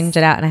always change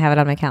it out and I have it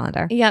on my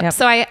calendar. Yep.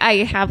 So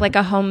I have like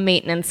a home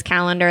maintenance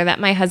calendar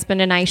that my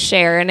husband and I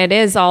share, and it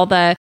is all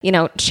the,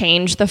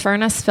 change the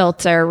furnace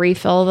filter,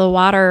 refill the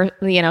water,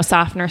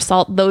 softener,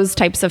 salt, those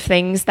types of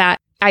things that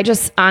I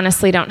just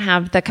honestly don't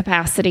have the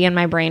capacity in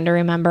my brain to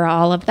remember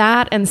all of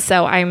that. And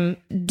so I'm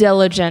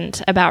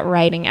diligent about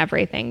writing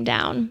everything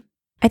down.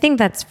 I think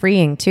that's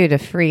freeing too, to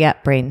free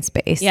up brain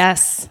space.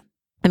 Yes.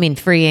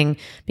 Freeing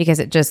because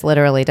it just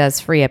literally does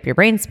free up your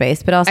brain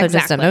space, but also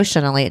just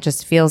emotionally, it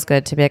just feels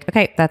good to be like,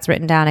 okay, that's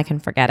written down. I can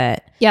forget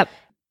it. Yep.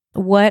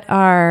 What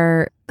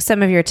are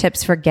some of your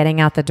tips for getting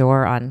out the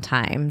door on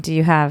time? Do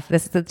you have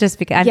this? Just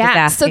because I'm just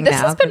asking. So this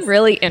has been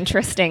really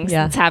interesting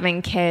since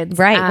having kids,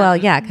 right? Well,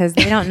 because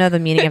they don't know the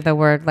meaning of the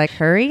word like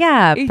hurry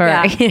up.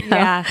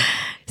 Yeah.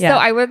 So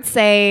I would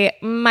say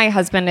my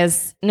husband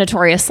is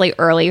notoriously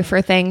early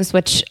for things,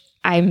 which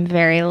I'm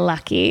very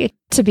lucky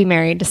to be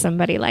married to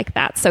somebody like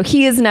that. So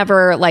he is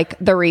never like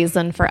the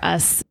reason for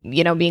us,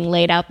 being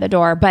laid out the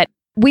door, but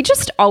we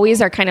just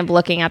always are kind of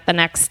looking at the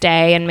next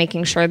day and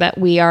making sure that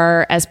we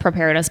are as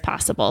prepared as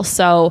possible.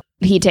 So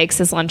he takes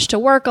his lunch to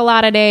work a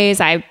lot of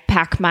days. I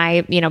pack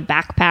my,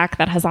 backpack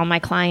that has all my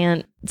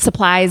client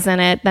supplies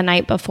in it the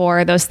night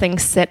before. Those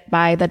things sit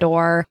by the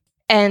door.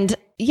 And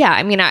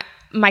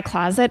my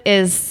closet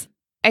is,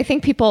 I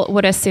think people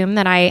would assume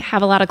that I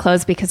have a lot of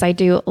clothes because I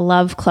do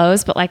love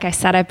clothes. But like I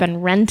said, I've been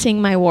renting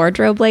my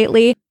wardrobe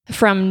lately.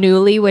 from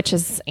Newly, which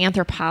is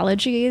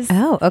Anthropologie's.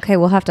 Oh, okay.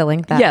 We'll have to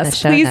link that. Yes, in the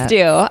show please notes.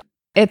 do.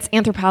 It's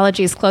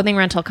Anthropologie's clothing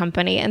rental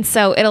company. And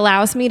so it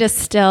allows me to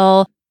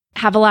still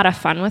have a lot of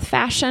fun with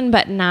fashion,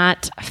 but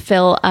not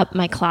fill up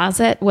my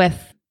closet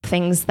with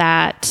things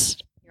that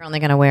You're only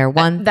going to wear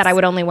once. that I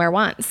would only wear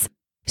once.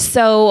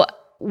 So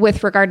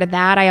with regard to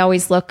that, I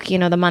always look,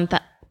 the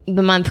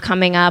month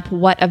coming up,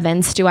 what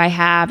events do I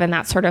have and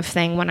that sort of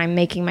thing when I'm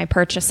making my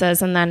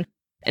purchases. And then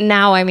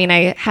now,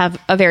 I have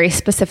a very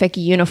specific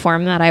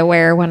uniform that I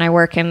wear when I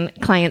work in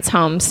clients'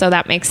 homes. So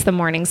that makes the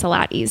mornings a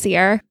lot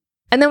easier.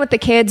 And then with the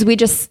kids, we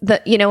just,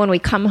 when we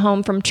come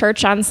home from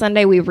church on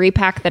Sunday, we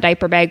repack the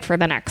diaper bag for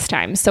the next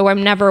time. So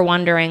I'm never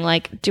wondering,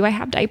 do I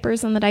have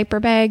diapers in the diaper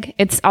bag?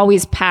 It's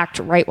always packed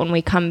right when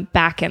we come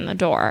back in the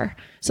door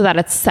so that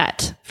it's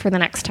set for the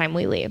next time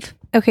we leave.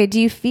 Okay. Do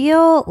you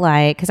feel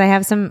like, because I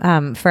have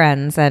some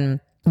friends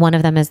and one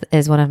of them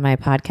is one of my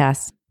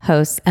podcast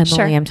hosts, Emily,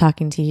 Sure. I'm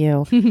talking to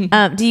you.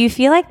 Do you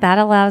feel like that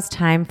allows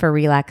time for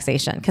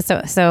relaxation? Because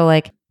so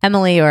like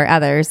Emily or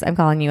others, I'm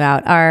calling you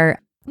out, are,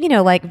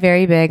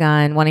 very big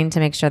on wanting to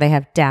make sure they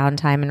have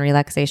downtime and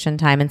relaxation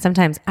time. And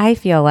sometimes I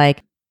feel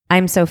like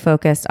I'm so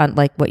focused on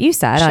like what you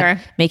said, Sure. on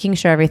making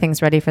sure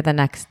everything's ready for the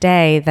next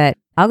day that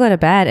I'll go to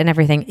bed and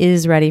everything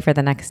is ready for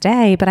the next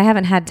day, but I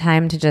haven't had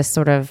time to just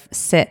sort of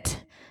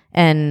sit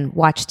and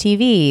watch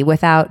TV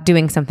without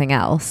doing something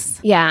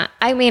else. Yeah.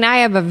 I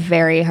have a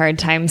very hard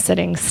time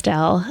sitting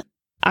still.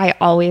 I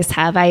always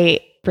have. I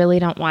really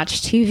don't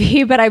watch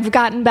TV, but I've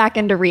gotten back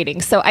into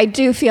reading. So I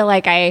do feel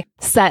like I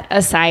set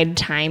aside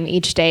time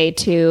each day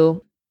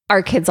to,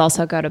 our kids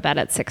also go to bed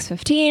at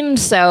 6:15.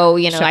 So,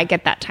 Sure. I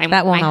get that time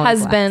That with won't my always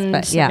husband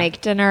last, but yeah. to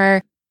make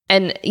dinner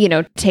and,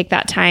 take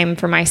that time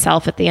for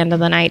myself at the end of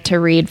the night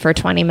to read for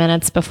 20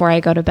 minutes before I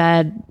go to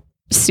bed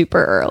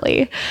super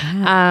early.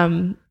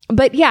 Wow.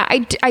 But yeah,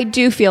 I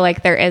do feel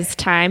like there is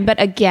time. But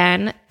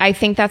again, I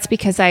think that's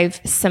because I've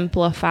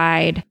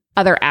simplified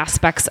other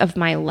aspects of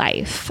my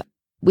life.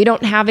 We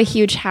don't have a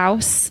huge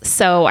house,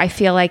 so I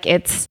feel like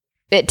it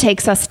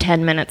takes us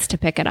 10 minutes to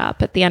pick it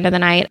up at the end of the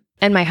night.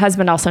 And my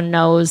husband also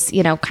knows,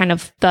 kind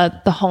of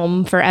the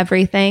home for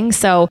everything.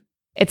 So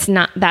it's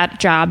not, that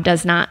job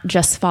does not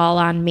just fall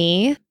on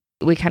me.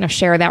 We kind of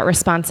share that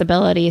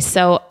responsibility.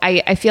 So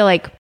I feel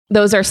like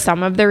those are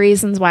some of the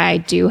reasons why I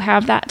do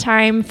have that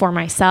time for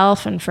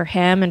myself and for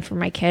him and for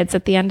my kids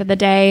at the end of the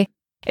day.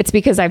 It's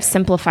because I've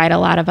simplified a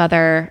lot of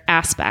other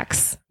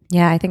aspects.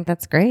 Yeah, I think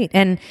that's great.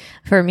 And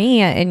for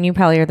me, and you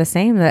probably are the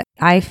same, that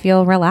I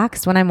feel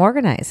relaxed when I'm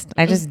organized.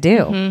 I just do.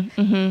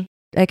 Mm-hmm,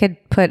 mm-hmm. I could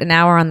put an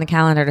hour on the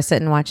calendar to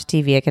sit and watch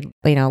TV. I could,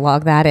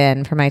 log that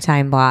in for my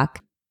time block.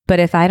 But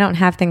if I don't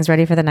have things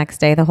ready for the next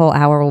day, the whole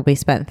hour will be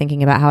spent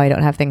thinking about how I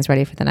don't have things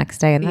ready for the next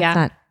day. And that's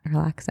not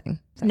relaxing.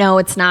 So. No,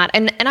 it's not.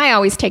 And I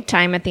always take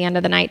time at the end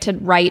of the night to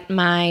write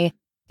my,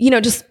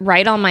 just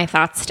write all my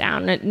thoughts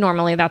down.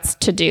 Normally that's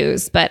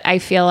to-dos, but I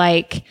feel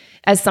like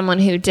as someone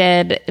who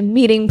did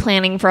meeting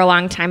planning for a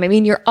long time,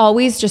 you're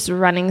always just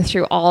running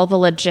through all the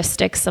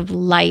logistics of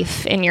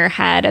life in your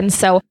head. And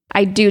so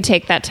I do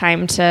take that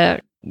time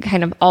to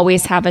kind of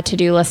always have a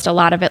to-do list. A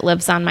lot of it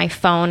lives on my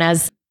phone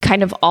as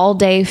kind of all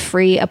day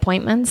free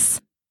appointments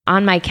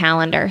on my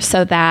calendar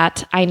so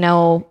that I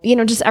know,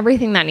 just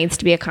everything that needs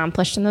to be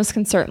accomplished, and those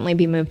can certainly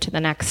be moved to the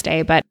next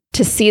day. But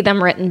to see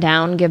them written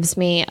down gives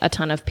me a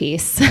ton of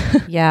peace.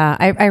 Yeah.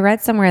 I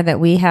read somewhere that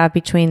we have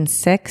between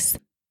 6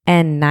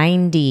 and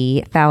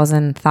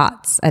 90,000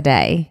 thoughts a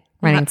day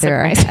running through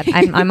our head.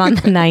 I'm on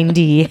the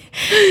 90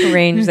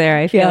 range there.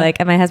 I feel like,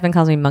 and my husband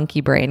calls me monkey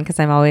brain because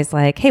I'm always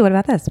like, hey, what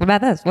about this? What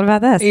about this? What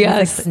about this?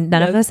 Yes. Like,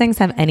 none of those things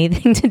have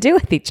anything to do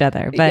with each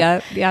other.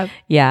 But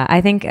yeah,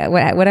 I think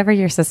whatever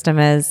your system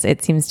is,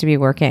 it seems to be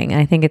working. And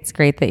I think it's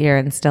great that you're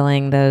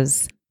instilling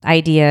those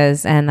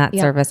ideas and that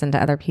service into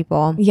other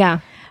people. Yeah.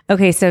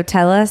 Okay, so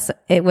tell us,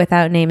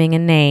 without naming a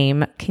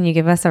name, can you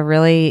give us a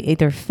really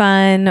either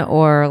fun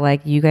or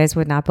like you guys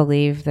would not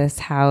believe this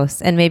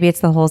house, and maybe it's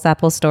the whole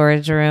Apple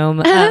storage room,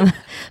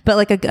 but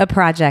like a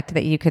project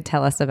that you could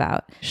tell us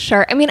about?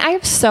 Sure. I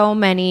have so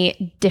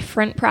many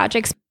different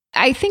projects.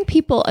 I think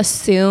people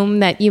assume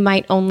that you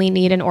might only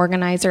need an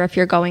organizer if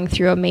you're going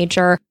through a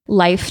major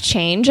life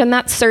change, and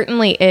that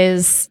certainly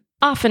is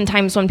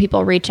oftentimes when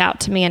people reach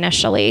out to me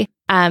initially.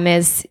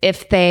 Is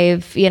if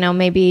they've,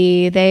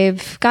 maybe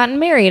they've gotten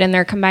married and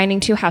they're combining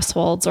two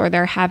households, or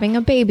they're having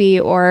a baby,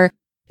 or,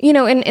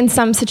 in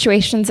some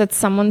situations it's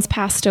someone's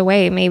passed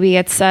away. Maybe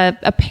it's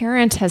a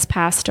parent has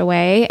passed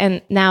away,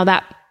 and now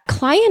that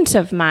client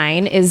of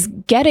mine is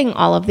getting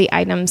all of the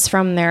items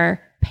from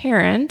their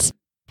parent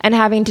and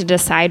having to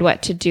decide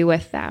what to do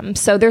with them.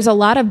 So there's a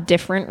lot of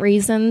different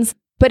reasons.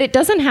 But it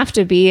doesn't have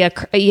to be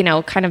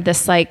kind of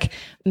this like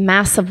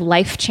massive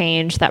life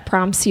change that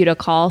prompts you to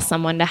call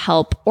someone to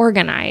help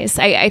organize.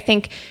 I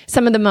think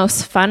some of the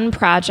most fun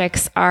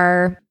projects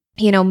are,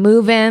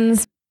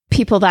 move-ins,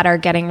 people that are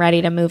getting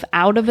ready to move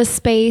out of a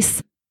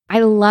space. I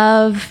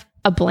love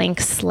a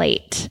blank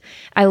slate.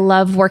 I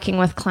love working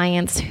with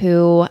clients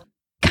who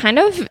kind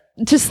of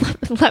just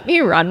let me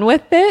run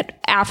with it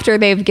after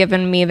they've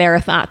given me their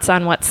thoughts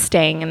on what's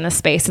staying in the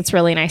space. It's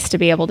really nice to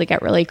be able to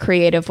get really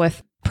creative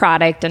with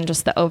product and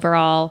just the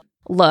overall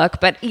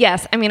look. But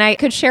yes, I mean, I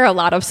could share a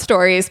lot of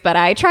stories, but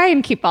I try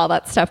and keep all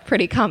that stuff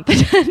pretty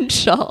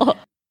confidential.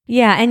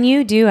 Yeah. And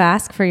you do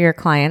ask for your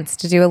clients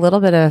to do a little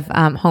bit of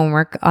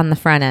homework on the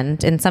front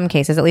end. In some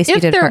cases, at least you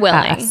did for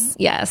us.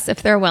 Yes,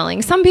 if they're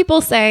willing. Some people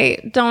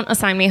say, don't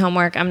assign me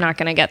homework. I'm not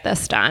going to get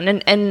this done.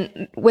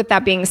 And with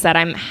that being said,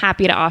 I'm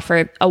happy to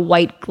offer a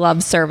white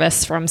glove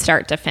service from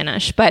start to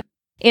finish. But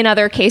in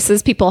other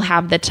cases, people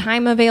have the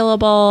time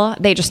available.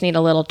 They just need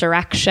a little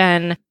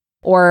direction.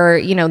 Or,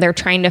 they're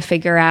trying to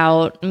figure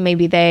out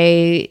maybe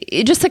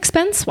just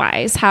expense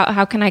wise,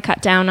 how can I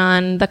cut down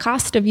on the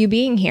cost of you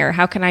being here?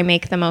 How can I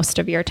make the most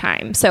of your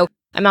time? So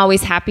I'm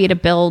always happy to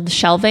build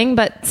shelving,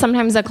 but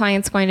sometimes a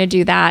client's going to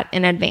do that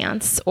in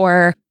advance.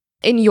 Or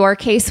in your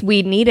case,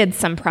 we needed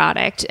some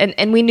product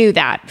and we knew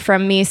that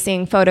from me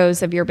seeing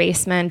photos of your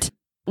basement.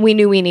 We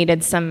knew we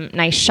needed some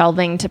nice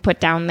shelving to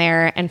put down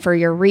there. And for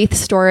your wreath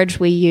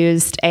storage, we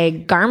used a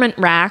garment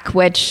rack,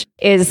 which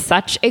is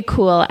such a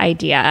cool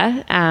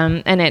idea.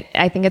 And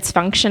I think it's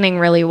functioning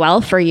really well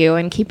for you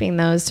and keeping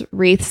those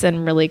wreaths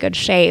in really good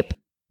shape.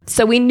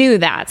 So we knew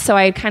that. So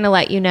I kind of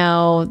let you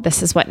know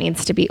this is what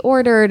needs to be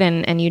ordered,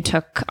 and you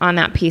took on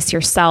that piece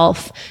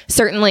yourself.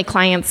 Certainly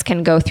clients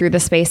can go through the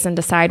space and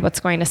decide what's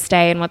going to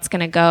stay and what's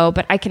going to go.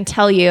 But I can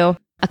tell you,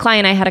 a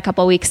client I had a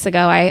couple weeks ago,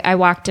 I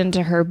walked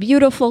into her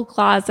beautiful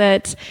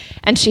closet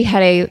and she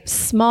had a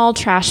small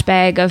trash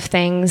bag of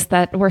things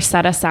that were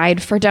set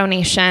aside for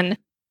donation.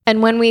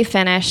 And when we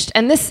finished,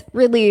 and this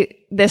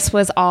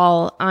was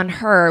all on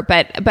her,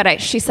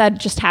 but she said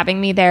just having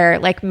me there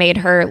made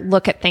her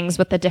look at things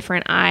with a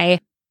different eye.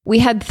 We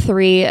had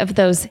 3 of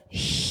those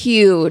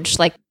huge,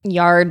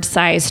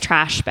 yard-sized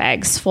trash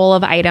bags full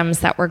of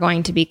items that were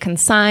going to be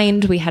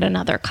consigned. We had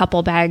another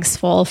couple bags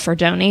full for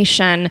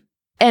donation.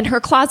 And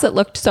her closet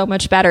looked so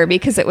much better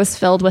because it was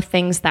filled with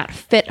things that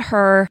fit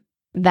her,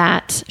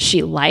 that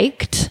she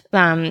liked,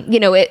 and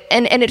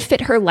it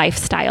fit her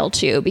lifestyle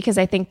too. Because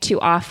I think too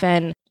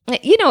often,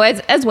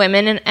 as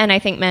women and I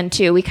think men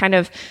too, we kind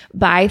of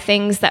buy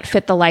things that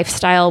fit the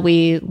lifestyle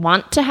we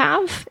want to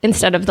have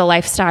instead of the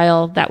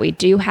lifestyle that we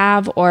do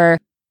have, or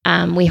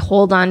we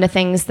hold on to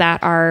things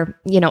that are,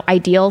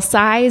 ideal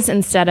size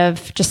instead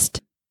of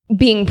just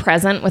being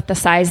present with the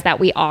size that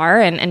we are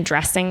and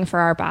dressing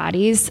for our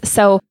bodies.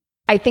 So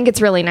I think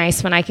it's really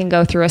nice when I can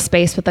go through a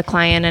space with a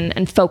client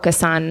and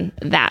focus on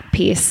that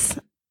piece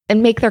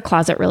and make their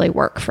closet really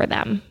work for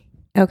them.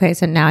 Okay,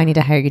 so now I need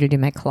to hire you to do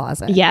my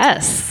closet.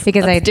 Yes.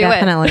 Because there's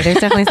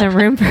definitely some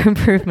room for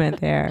improvement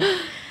there.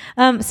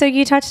 So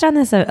you touched on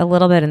this a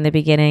little bit in the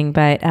beginning,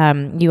 but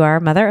you are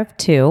a mother of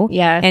 2.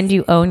 Yes. And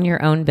you own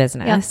your own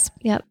business.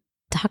 Yep.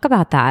 Talk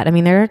about that. I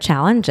mean, there are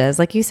challenges.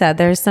 Like you said,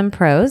 there's some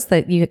pros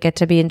that you get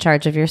to be in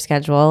charge of your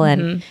schedule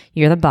and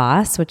you're the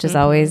boss, which is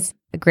always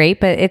great,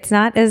 but it's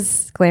not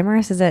as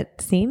glamorous as it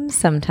seems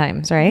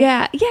sometimes, right?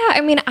 Yeah.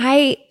 I mean,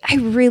 I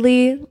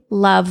really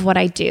love what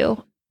I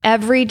do.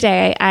 Every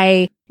day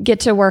I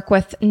get to work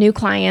with new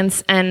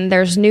clients and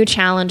there's new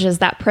challenges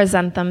that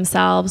present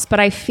themselves,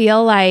 but I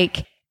feel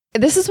like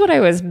this is what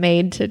I was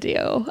made to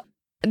do.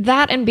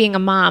 That and being a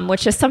mom,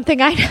 which is something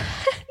I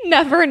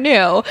never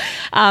knew,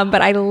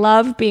 but I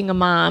love being a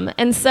mom.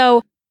 And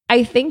so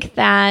I think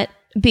that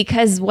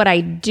because what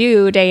I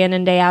do day in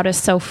and day out is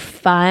so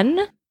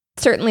fun.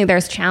 Certainly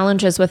there's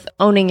challenges with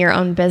owning your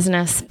own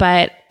business,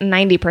 but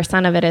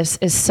 90% of it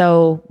is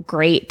so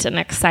great and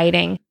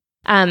exciting.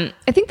 I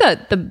think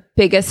the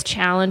biggest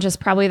challenge is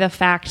probably the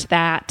fact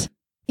that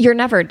you're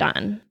never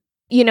done.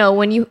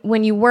 When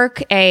you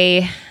work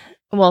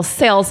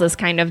sales is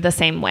kind of the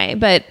same way,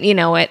 but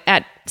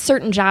at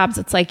certain jobs,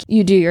 it's like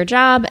you do your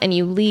job and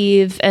you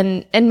leave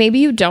and maybe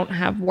you don't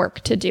have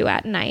work to do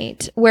at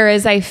night.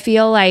 Whereas I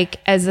feel like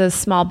as a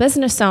small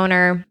business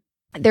owner,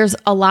 there's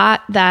a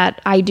lot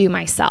that I do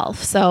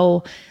myself.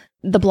 So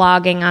the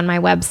blogging on my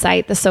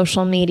website, the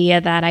social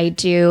media that I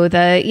do,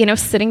 the,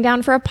 sitting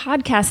down for a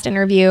podcast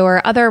interview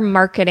or other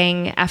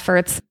marketing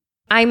efforts,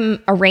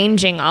 I'm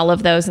arranging all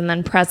of those and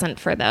then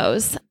present for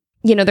those.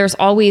 There's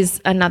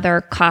always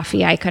another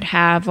coffee I could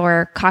have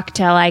or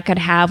cocktail I could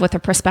have with a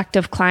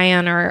prospective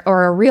client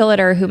or a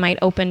realtor who might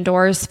open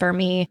doors for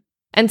me.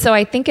 And so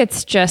I think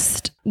it's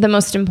just the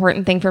most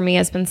important thing for me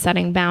has been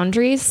setting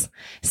boundaries.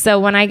 So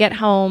when I get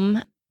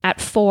home at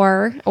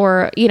 4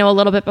 or, a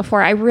little bit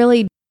before,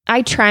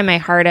 I try my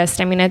hardest.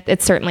 I mean,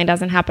 it certainly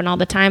doesn't happen all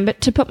the time, but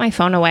to put my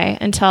phone away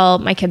until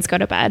my kids go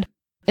to bed.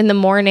 In the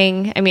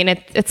morning, I mean,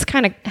 it's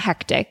kind of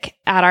hectic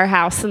at our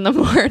house in the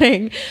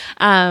morning.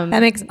 That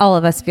makes all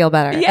of us feel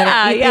better.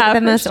 Yeah, the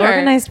most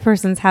organized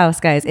person's house,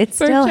 guys. It's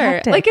still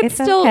hectic. It's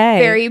still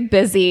very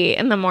busy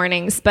in the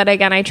mornings. But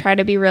again, I try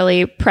to be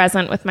really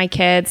present with my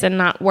kids and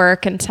not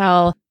work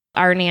until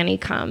our nanny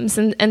comes.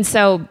 And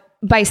so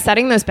by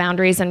setting those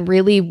boundaries and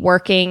really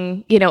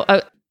working,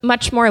 a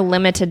much more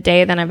limited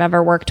day than I've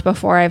ever worked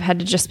before, I've had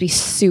to just be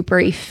super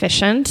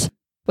efficient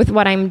with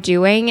what I'm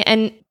doing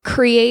and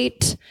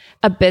create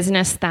a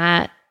business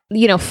that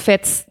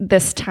fits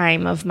this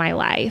time of my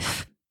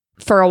life.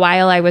 For a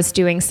while, I was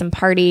doing some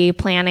party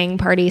planning,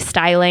 party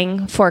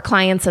styling for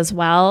clients as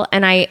well.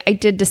 And I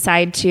did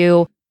decide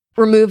to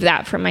remove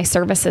that from my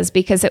services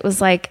because it was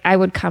like I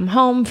would come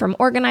home from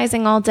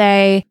organizing all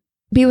day,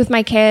 be with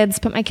my kids,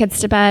 put my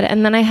kids to bed,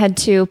 and then I had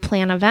to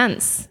plan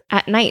events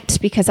at night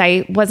because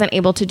I wasn't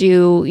able to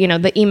do,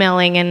 the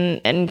emailing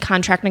and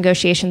contract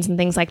negotiations and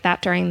things like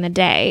that during the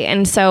day.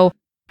 And so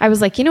I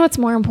was like, what's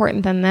more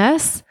important than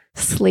this?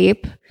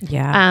 Sleep.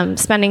 Yeah.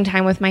 Spending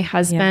time with my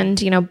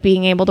husband,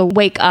 being able to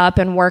wake up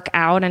and work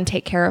out and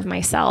take care of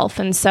myself.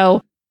 And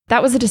so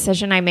that was a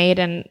decision I made,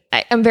 and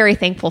I'm very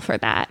thankful for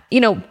that,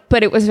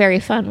 but it was very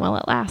fun while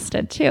it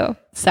lasted too.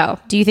 So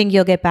do you think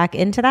you'll get back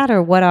into that,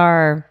 or what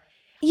are...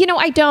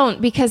 I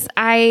don't, because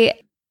I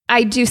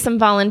do some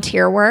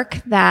volunteer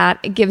work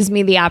that gives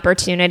me the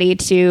opportunity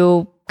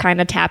to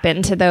kind of tap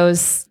into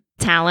those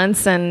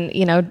talents and,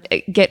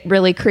 get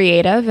really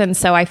creative. And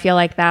so I feel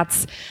like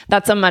that's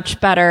a much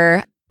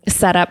better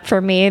setup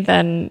for me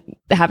than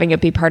having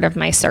it be part of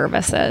my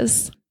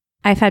services.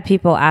 I've had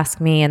people ask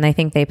me, and I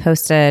think they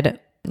posted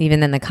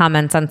even in the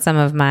comments on some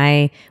of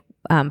my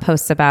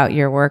posts about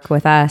your work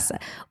with us.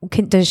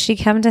 Does she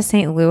come to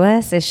St.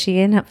 Louis? Is she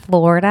in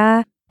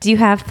Florida? Do you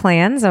have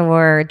plans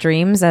or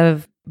dreams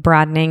of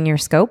broadening your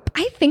scope?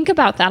 I think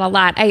about that a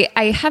lot.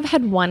 I have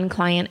had one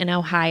client in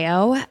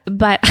Ohio,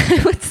 but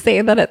I would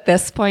say that at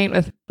this point,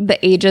 with the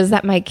ages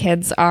that my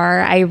kids are,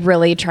 I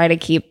really try to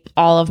keep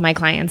all of my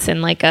clients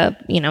in like a,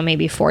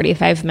 maybe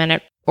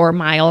 45-minute or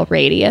mile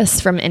radius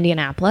from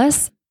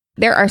Indianapolis.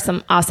 There are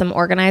some awesome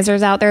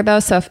organizers out there though.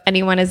 So if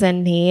anyone is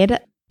in need,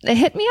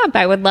 hit me up.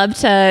 I would love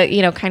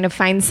to, kind of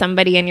find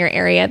somebody in your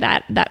area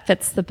that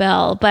fits the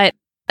bill. But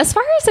as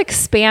far as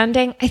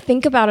expanding, I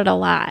think about it a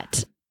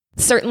lot.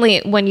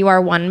 Certainly when you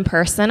are one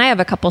person, I have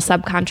a couple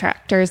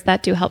subcontractors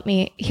that do help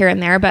me here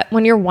and there. But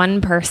when you're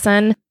one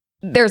person,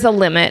 there's a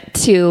limit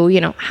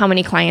to, how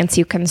many clients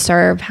you can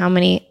serve, how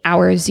many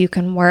hours you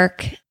can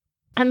work.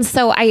 And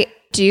so I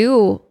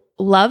do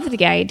love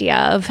the idea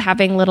of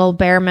having little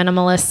Baer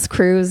minimalist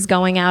crews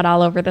going out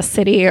all over the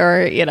city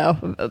or,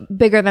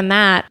 bigger than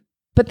that.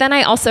 But then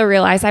I also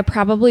realized I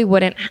probably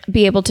wouldn't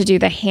be able to do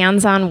the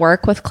hands-on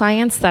work with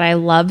clients that I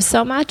love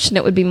so much. And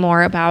it would be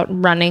more about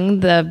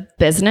running the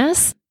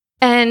business.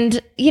 And,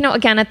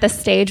 again, at this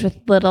stage with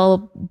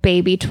little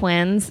baby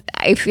twins,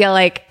 I feel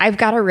like I've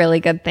got a really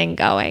good thing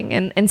going.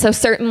 And so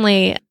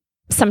certainly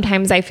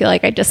sometimes I feel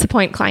like I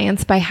disappoint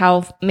clients by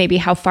how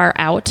far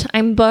out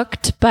I'm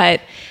booked,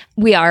 but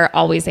we are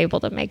always able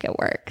to make it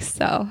work.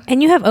 So,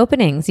 and you have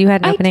openings. You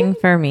had an opening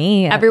for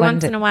me. Every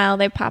once in a while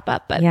they pop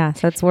up, but yeah,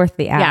 so it's worth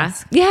the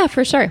ask. Yeah,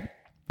 for sure.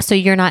 So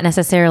you're not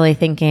necessarily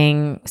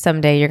thinking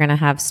someday you're going to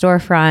have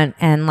storefront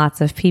and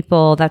lots of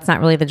people. That's not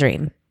really the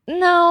dream.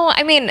 No,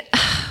 I mean,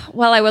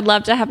 well, I would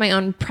love to have my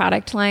own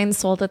product line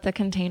sold at the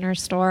Container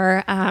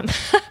Store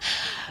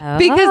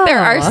because there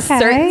are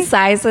certain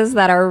sizes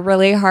that are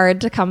really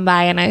hard to come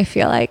by. And I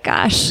feel like,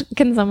 gosh,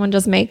 can someone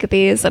just make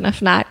these? And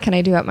if not, can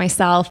I do it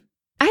myself?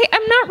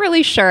 I'm not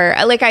really sure.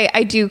 Like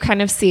I do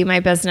kind of see my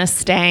business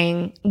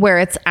staying where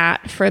it's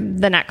at for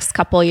the next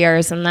couple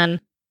years. And then,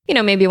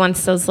 maybe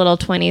once those little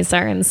 20s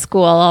are in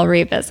school, I'll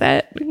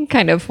revisit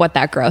kind of what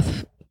that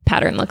growth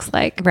pattern looks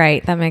like.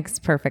 Right. That makes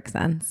perfect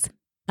sense.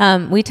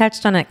 We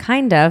touched on it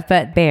kind of,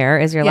 but Baer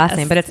is your last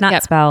name, but it's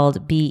not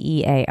spelled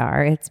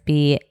Bear. It's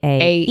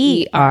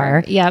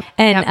Baer. Yep.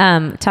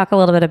 And talk a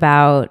little bit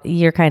about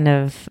your kind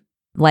of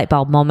light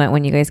bulb moment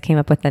when you guys came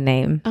up with the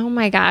name. Oh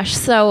my gosh.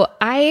 So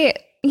I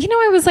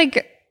was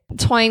like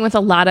toying with a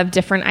lot of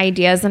different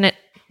ideas, and it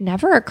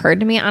never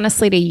occurred to me,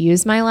 honestly, to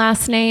use my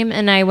last name.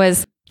 And I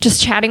was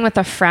just chatting with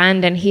a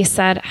friend, and he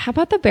said, how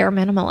about the Baer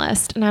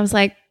Minimalist? And I was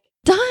like,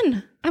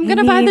 done. I'm going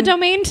to buy the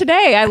domain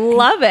today. I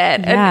love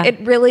it. Yeah. And it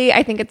really,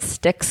 I think it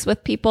sticks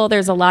with people.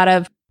 There's a lot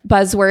of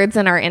buzzwords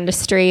in our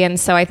industry. And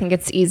so I think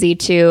it's easy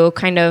to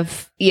kind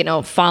of,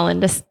 fall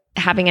into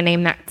having a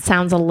name that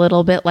sounds a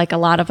little bit like a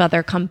lot of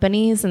other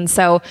companies. And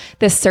so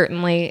this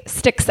certainly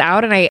sticks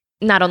out. And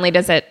not only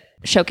does it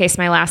showcase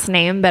my last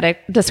name, but it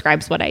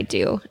describes what I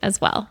do as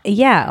well.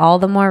 Yeah. All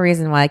the more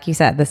reason why, like you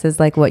said, this is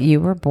like what you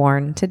were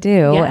born to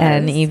do. Yes.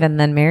 And even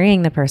then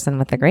marrying the person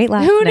with the great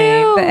last Who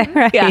name. knew?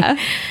 Right? Yeah.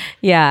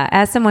 Yeah.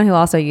 As someone who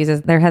also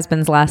uses their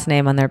husband's last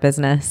name on their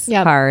business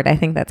card, I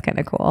think that's kind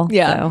of cool.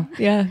 Yeah. So.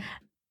 Yeah.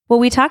 Well,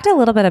 we talked a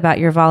little bit about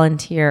your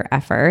volunteer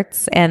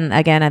efforts and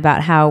again,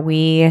 about how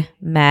we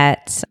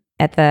met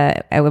at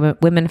the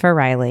Women for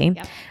Riley.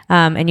 Yep.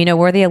 And,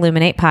 we're the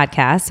Illuminate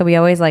podcast. So we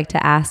always like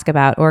to ask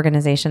about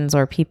organizations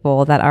or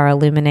people that are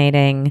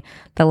illuminating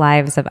the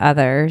lives of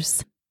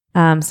others.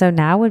 So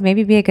now would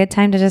maybe be a good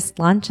time to just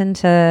launch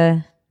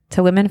into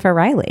Women for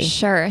Riley.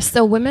 Sure.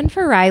 So Women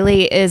for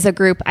Riley is a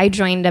group I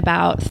joined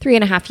about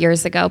 3.5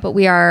 years ago, but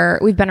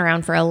we've been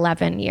around for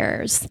 11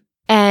 years.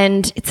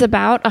 And it's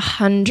about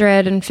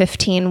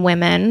 115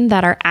 women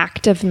that are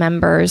active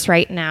members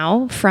right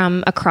now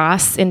from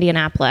across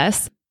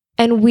Indianapolis.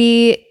 And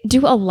we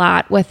do a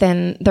lot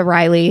within the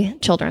Riley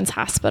Children's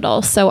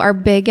Hospital. So our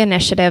big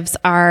initiatives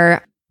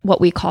are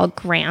what we call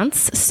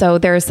grants. So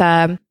there's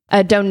a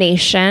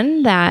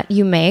donation that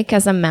you make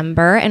as a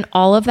member, and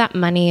all of that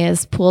money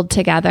is pooled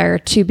together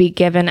to be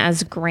given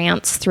as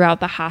grants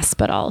throughout the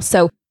hospital.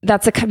 So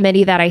that's a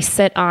committee that I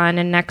sit on,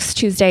 and next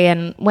Tuesday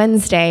and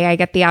Wednesday, I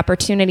get the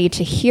opportunity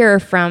to hear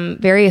from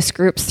various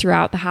groups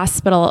throughout the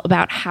hospital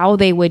about how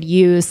they would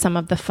use some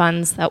of the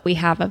funds that we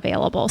have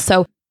available.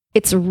 So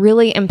it's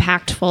really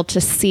impactful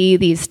to see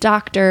these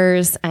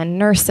doctors and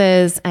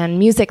nurses and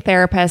music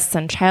therapists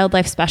and child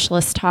life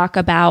specialists talk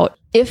about,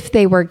 if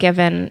they were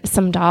given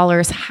some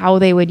dollars, how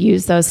they would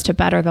use those to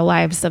better the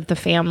lives of the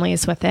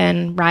families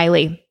within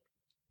Riley.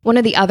 One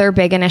of the other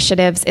big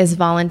initiatives is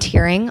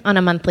volunteering on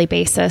a monthly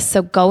basis.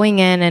 So going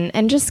in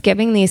and just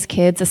giving these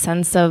kids a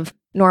sense of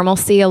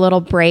normalcy, a little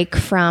break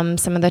from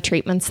some of the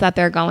treatments that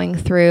they're going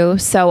through.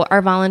 So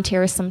our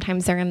volunteers,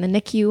 sometimes they're in the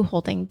NICU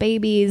holding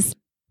babies.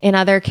 In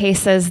other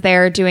cases,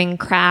 they're doing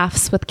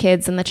crafts with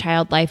kids in the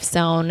child life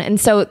zone. And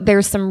so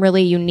there's some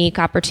really unique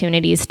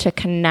opportunities to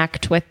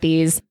connect with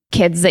these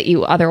kids that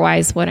you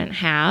otherwise wouldn't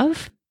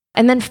have.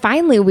 And then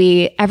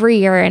finally, every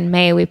year in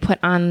May, we put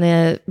on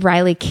the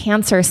Riley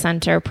Cancer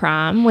Center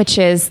prom, which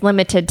is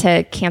limited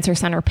to cancer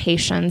center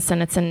patients,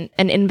 and it's an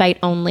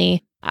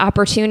invite-only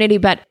opportunity,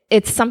 but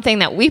it's something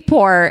that we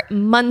pour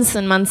months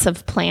and months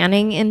of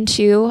planning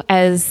into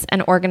as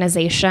an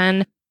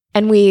organization.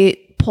 And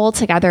we pull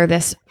together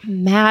this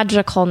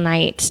magical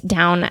night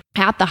down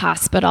at the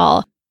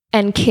hospital.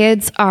 And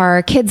kids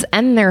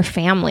and their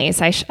families,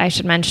 I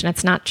should mention,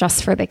 it's not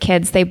just for the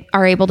kids. They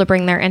are able to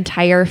bring their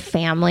entire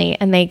family,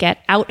 and they get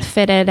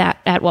outfitted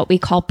at what we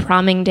call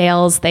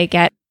Promingdales. They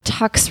get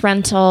tux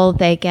rental.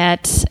 They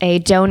get a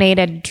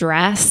donated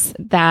dress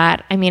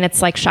that,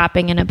 it's like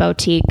shopping in a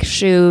boutique,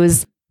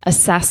 shoes,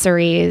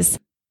 accessories.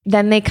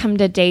 Then they come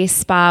to day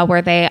spa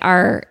where they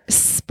are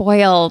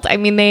spoiled.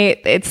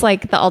 It's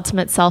like the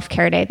ultimate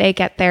self-care day. They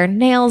get their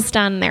nails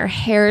done, their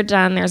hair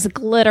done. There's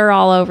glitter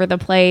all over the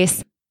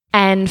place.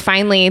 And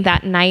finally,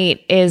 that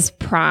night is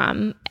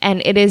prom.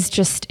 And it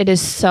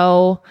is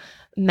so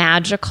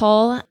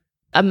magical.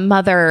 A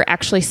mother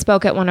actually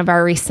spoke at one of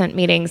our recent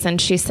meetings,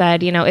 and she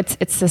said,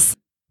 it's this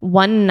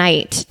one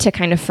night to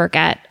kind of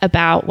forget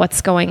about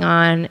what's going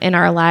on in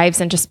our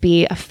lives and just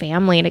be a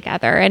family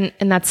together. And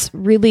that's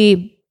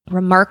really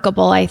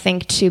remarkable, I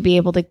think, to be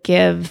able to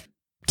give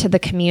to the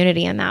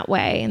community in that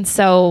way. And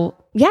so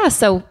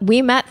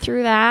we met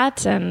through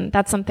that, and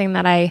that's something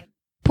that I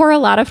pour a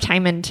lot of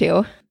time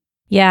into.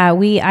 Yeah,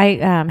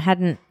 I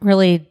hadn't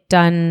really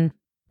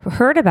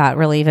heard about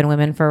Relieve and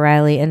Women for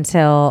Riley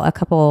until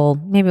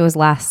maybe it was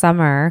last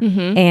summer.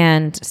 Mm-hmm.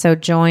 And so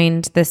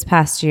joined this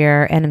past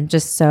year, and I'm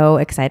just so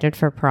excited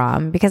for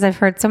prom because I've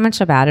heard so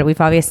much about it.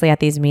 We've obviously at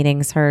these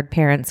meetings heard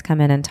parents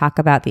come in and talk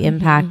about the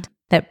impact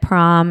that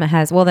prom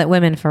that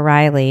Women for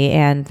Riley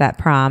and that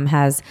prom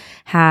has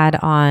had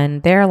on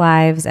their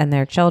lives and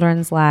their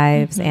children's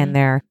lives and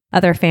their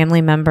other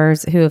family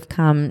members who have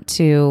come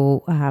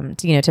to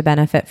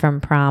benefit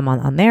from prom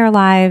on their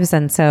lives.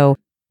 And so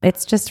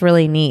it's just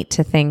really neat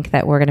to think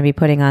that we're going to be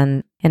putting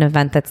on an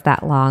event that's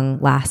that long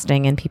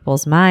lasting in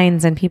people's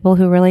minds and people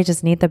who really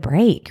just need the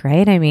break,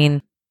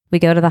 right? We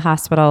go to the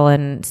hospital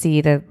and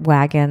see the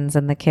wagons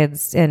and the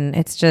kids, and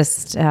it's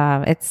just,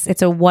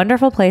 it's a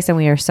wonderful place. And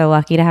we are so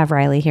lucky to have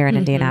Riley here in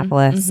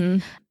Indianapolis.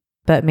 Mm-hmm.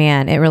 But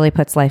man, it really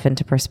puts life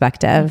into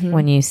perspective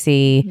when you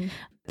see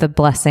the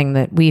blessing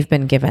that we've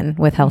been given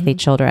with healthy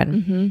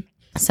children. Mm-hmm.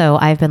 So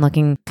I've been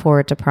looking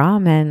forward to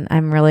prom, and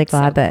I'm really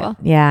glad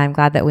I'm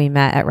glad that we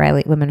met at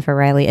Women for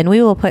Riley. And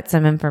we will put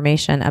some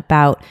information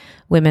about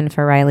Women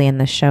for Riley in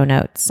the show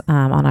notes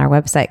on our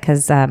website,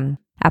 because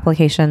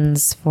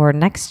applications for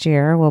next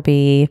year will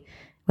be,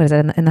 in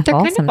the fall sometime?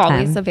 They're kind of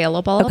always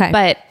available,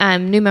 but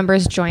new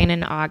members join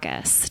in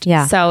August.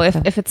 Yeah. So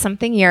if it's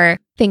something you're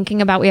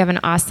thinking about, we have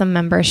an awesome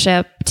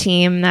membership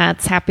team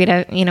that's happy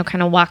to,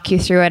 kind of walk you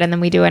through it. And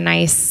then we do a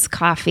nice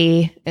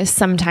coffee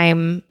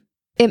sometime.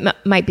 It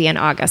might be in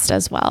August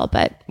as well,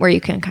 but where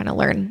you can kind of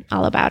learn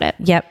all about it.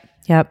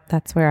 Yep.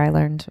 That's where I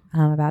learned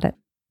about it.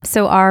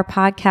 So our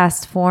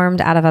podcast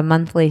formed out of a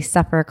monthly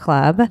supper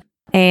club.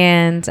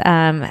 And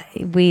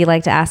we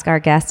like to ask our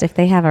guests if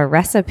they have a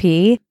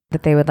recipe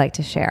that they would like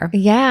to share.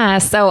 Yeah.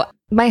 So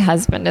my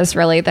husband is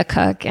really the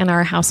cook in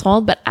our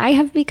household, but I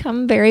have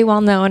become very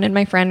well known in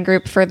my friend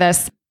group for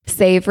this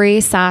savory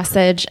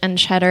sausage and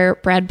cheddar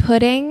bread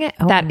pudding. Is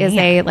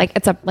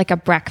it's a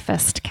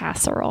breakfast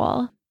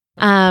casserole.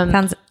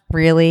 Sounds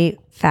really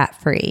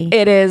fat-free.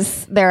 It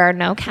is. There are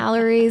no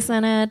calories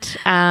in it.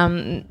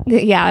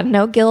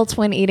 No guilt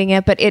when eating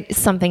it, but it's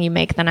something you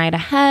make the night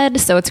ahead.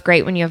 So it's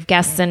great when you have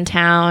guests in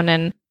town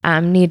and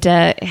need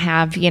to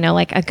have,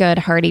 a good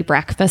hearty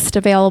breakfast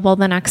available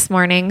the next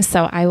morning.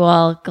 So I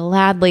will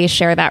gladly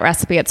share that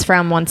recipe. It's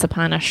from Once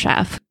Upon a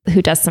Chef,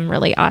 who does some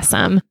really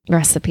awesome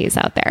recipes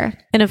out there.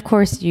 And of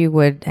course, you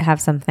would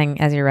have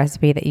something as your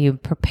recipe that you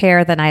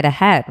prepare the night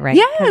ahead, right?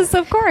 Yes,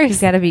 of course.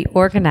 You've got to be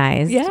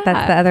organized. Yeah.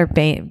 That's the other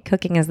bane.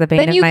 Cooking is the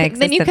bane of my existence.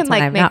 Then you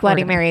can make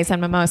Bloody Marys and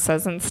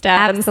mimosas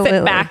instead. Absolutely.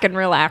 And sit back and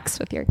relax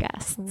with your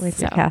guests.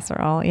 With your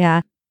casserole,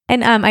 yeah.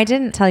 And I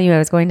didn't tell you I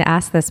was going to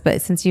ask this,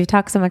 but since you've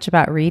talked so much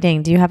about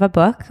reading, do you have a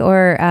book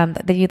or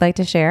that you'd like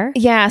to share?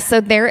 Yeah. So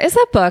there is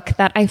a book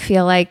that I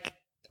feel like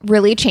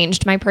really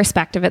changed my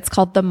perspective. It's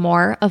called The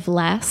More of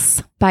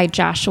Less by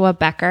Joshua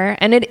Becker.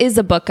 And it is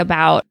a book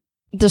about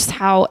just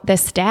how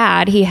this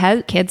dad, he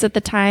had kids at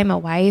the time, a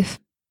wife,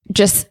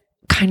 just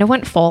kind of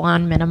went full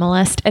on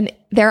minimalist. And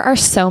there are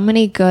so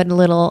many good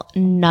little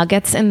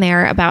nuggets in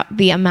there about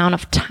the amount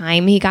of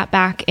time he got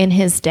back in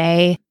his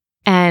day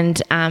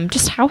and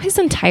just how his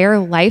entire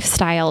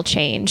lifestyle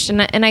changed.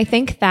 And I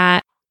think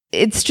that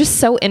it's just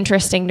so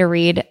interesting to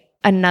read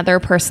another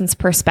person's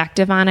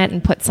perspective on it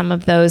and put some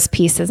of those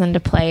pieces into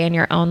play in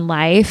your own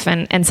life.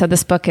 And so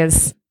this book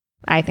is,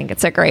 I think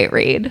it's a great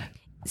read.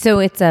 So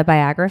it's a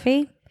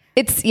biography?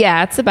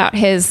 It's about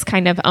his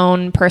kind of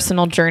own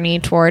personal journey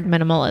toward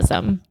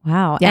minimalism.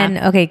 Wow. Yeah. And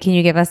okay, can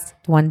you give us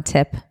one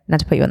tip, not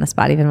to put you on the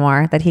spot even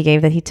more, that he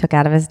gave that he took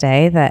out of his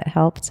day that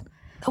helped?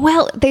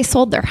 Well, they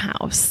sold their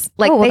house.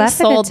 They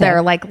sold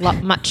their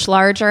much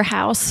larger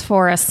house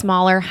for a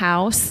smaller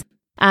house.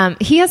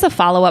 He has a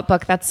follow-up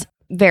book that's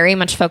very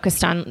much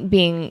focused on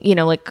being,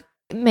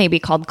 maybe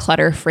called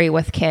Clutter Free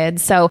with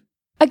Kids. So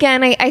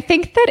again, I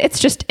think that it's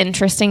just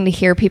interesting to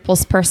hear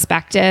people's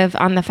perspective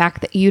on the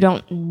fact that you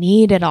don't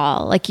need it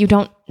all. Like you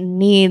don't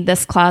need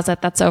this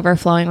closet that's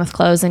overflowing with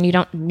clothes, and you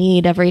don't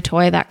need every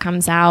toy that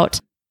comes out.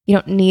 You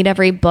don't need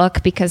every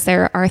book, because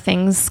there are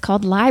things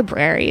called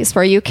libraries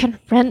where you can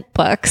rent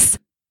books.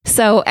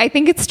 So I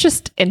think it's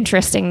just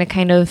interesting to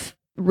kind of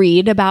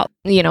read about,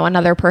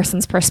 another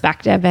person's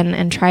perspective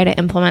and try to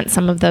implement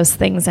some of those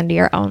things into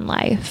your own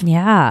life.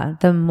 Yeah.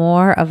 The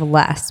More of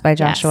Less by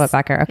Joshua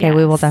Becker. Okay. Yes.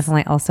 We will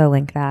definitely also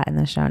link that in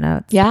the show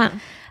notes. Yeah.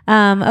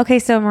 Okay.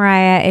 So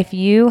Mariah, if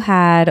you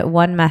had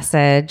one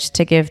message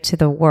to give to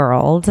the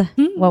world,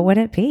 what would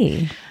it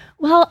be?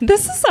 Well,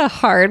 this is a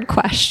hard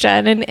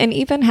question. And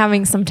even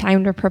having some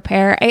time to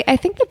prepare, I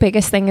think the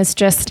biggest thing is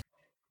just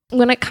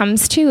when it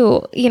comes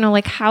to,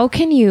 how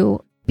can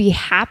you be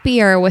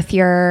happier with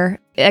your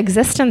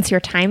existence, your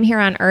time here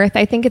on earth?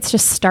 I think it's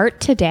just start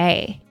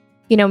today.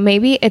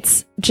 Maybe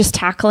it's just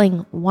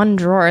tackling one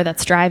drawer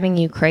that's driving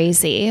you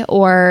crazy,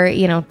 or,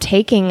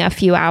 taking a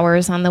few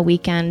hours on the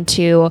weekend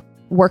to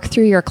work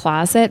through your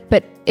closet.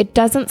 But it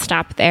doesn't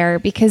stop there,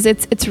 because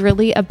it's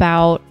really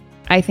about,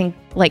 I think,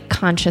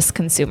 conscious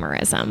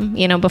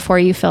consumerism. Before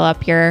you fill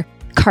up your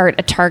cart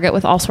at Target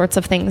with all sorts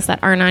of things that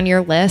aren't on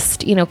your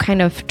list,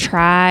 kind of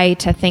try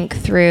to think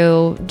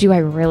through, do I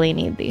really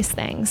need these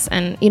things?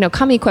 And,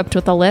 come equipped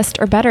with a list,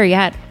 or better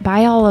yet,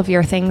 buy all of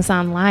your things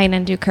online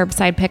and do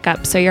curbside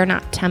pickup so you're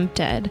not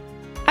tempted.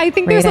 I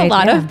think there's a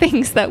lot of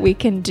things that we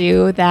can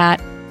do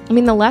that,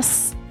 the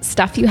less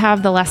stuff you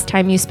have, the less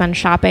time you spend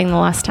shopping, the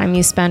less time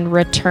you spend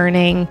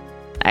returning.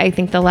 I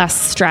think the less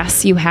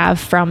stress you have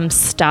from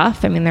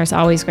stuff. There's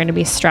always going to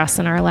be stress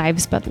in our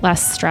lives, but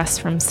less stress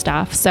from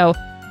stuff. So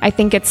I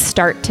think it's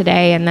start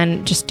today and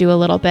then just do a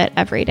little bit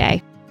every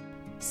day.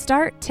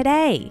 Start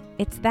today.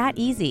 It's that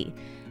easy.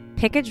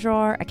 Pick a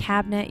drawer, a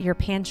cabinet, your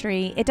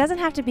pantry. It doesn't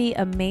have to be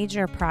a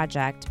major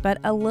project, but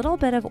a little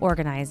bit of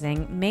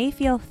organizing may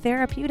feel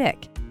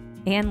therapeutic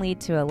and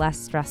lead to a less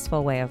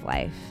stressful way of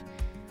life.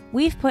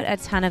 We've put a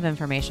ton of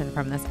information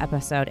from this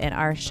episode in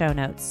our show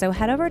notes, so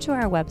head over to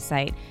our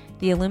website,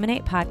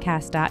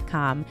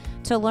 theilluminatepodcast.com,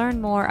 to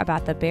learn more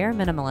about the Baer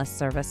Minimalist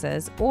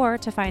services or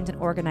to find an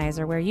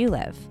organizer where you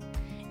live.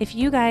 If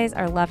you guys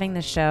are loving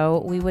the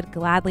show, we would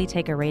gladly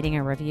take a rating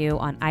or review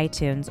on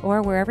iTunes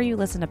or wherever you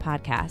listen to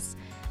podcasts.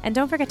 And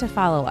don't forget to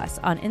follow us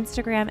on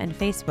Instagram and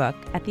Facebook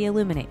at The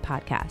Illuminate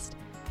Podcast.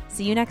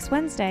 See you next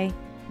Wednesday,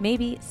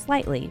 maybe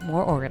slightly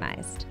more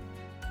organized.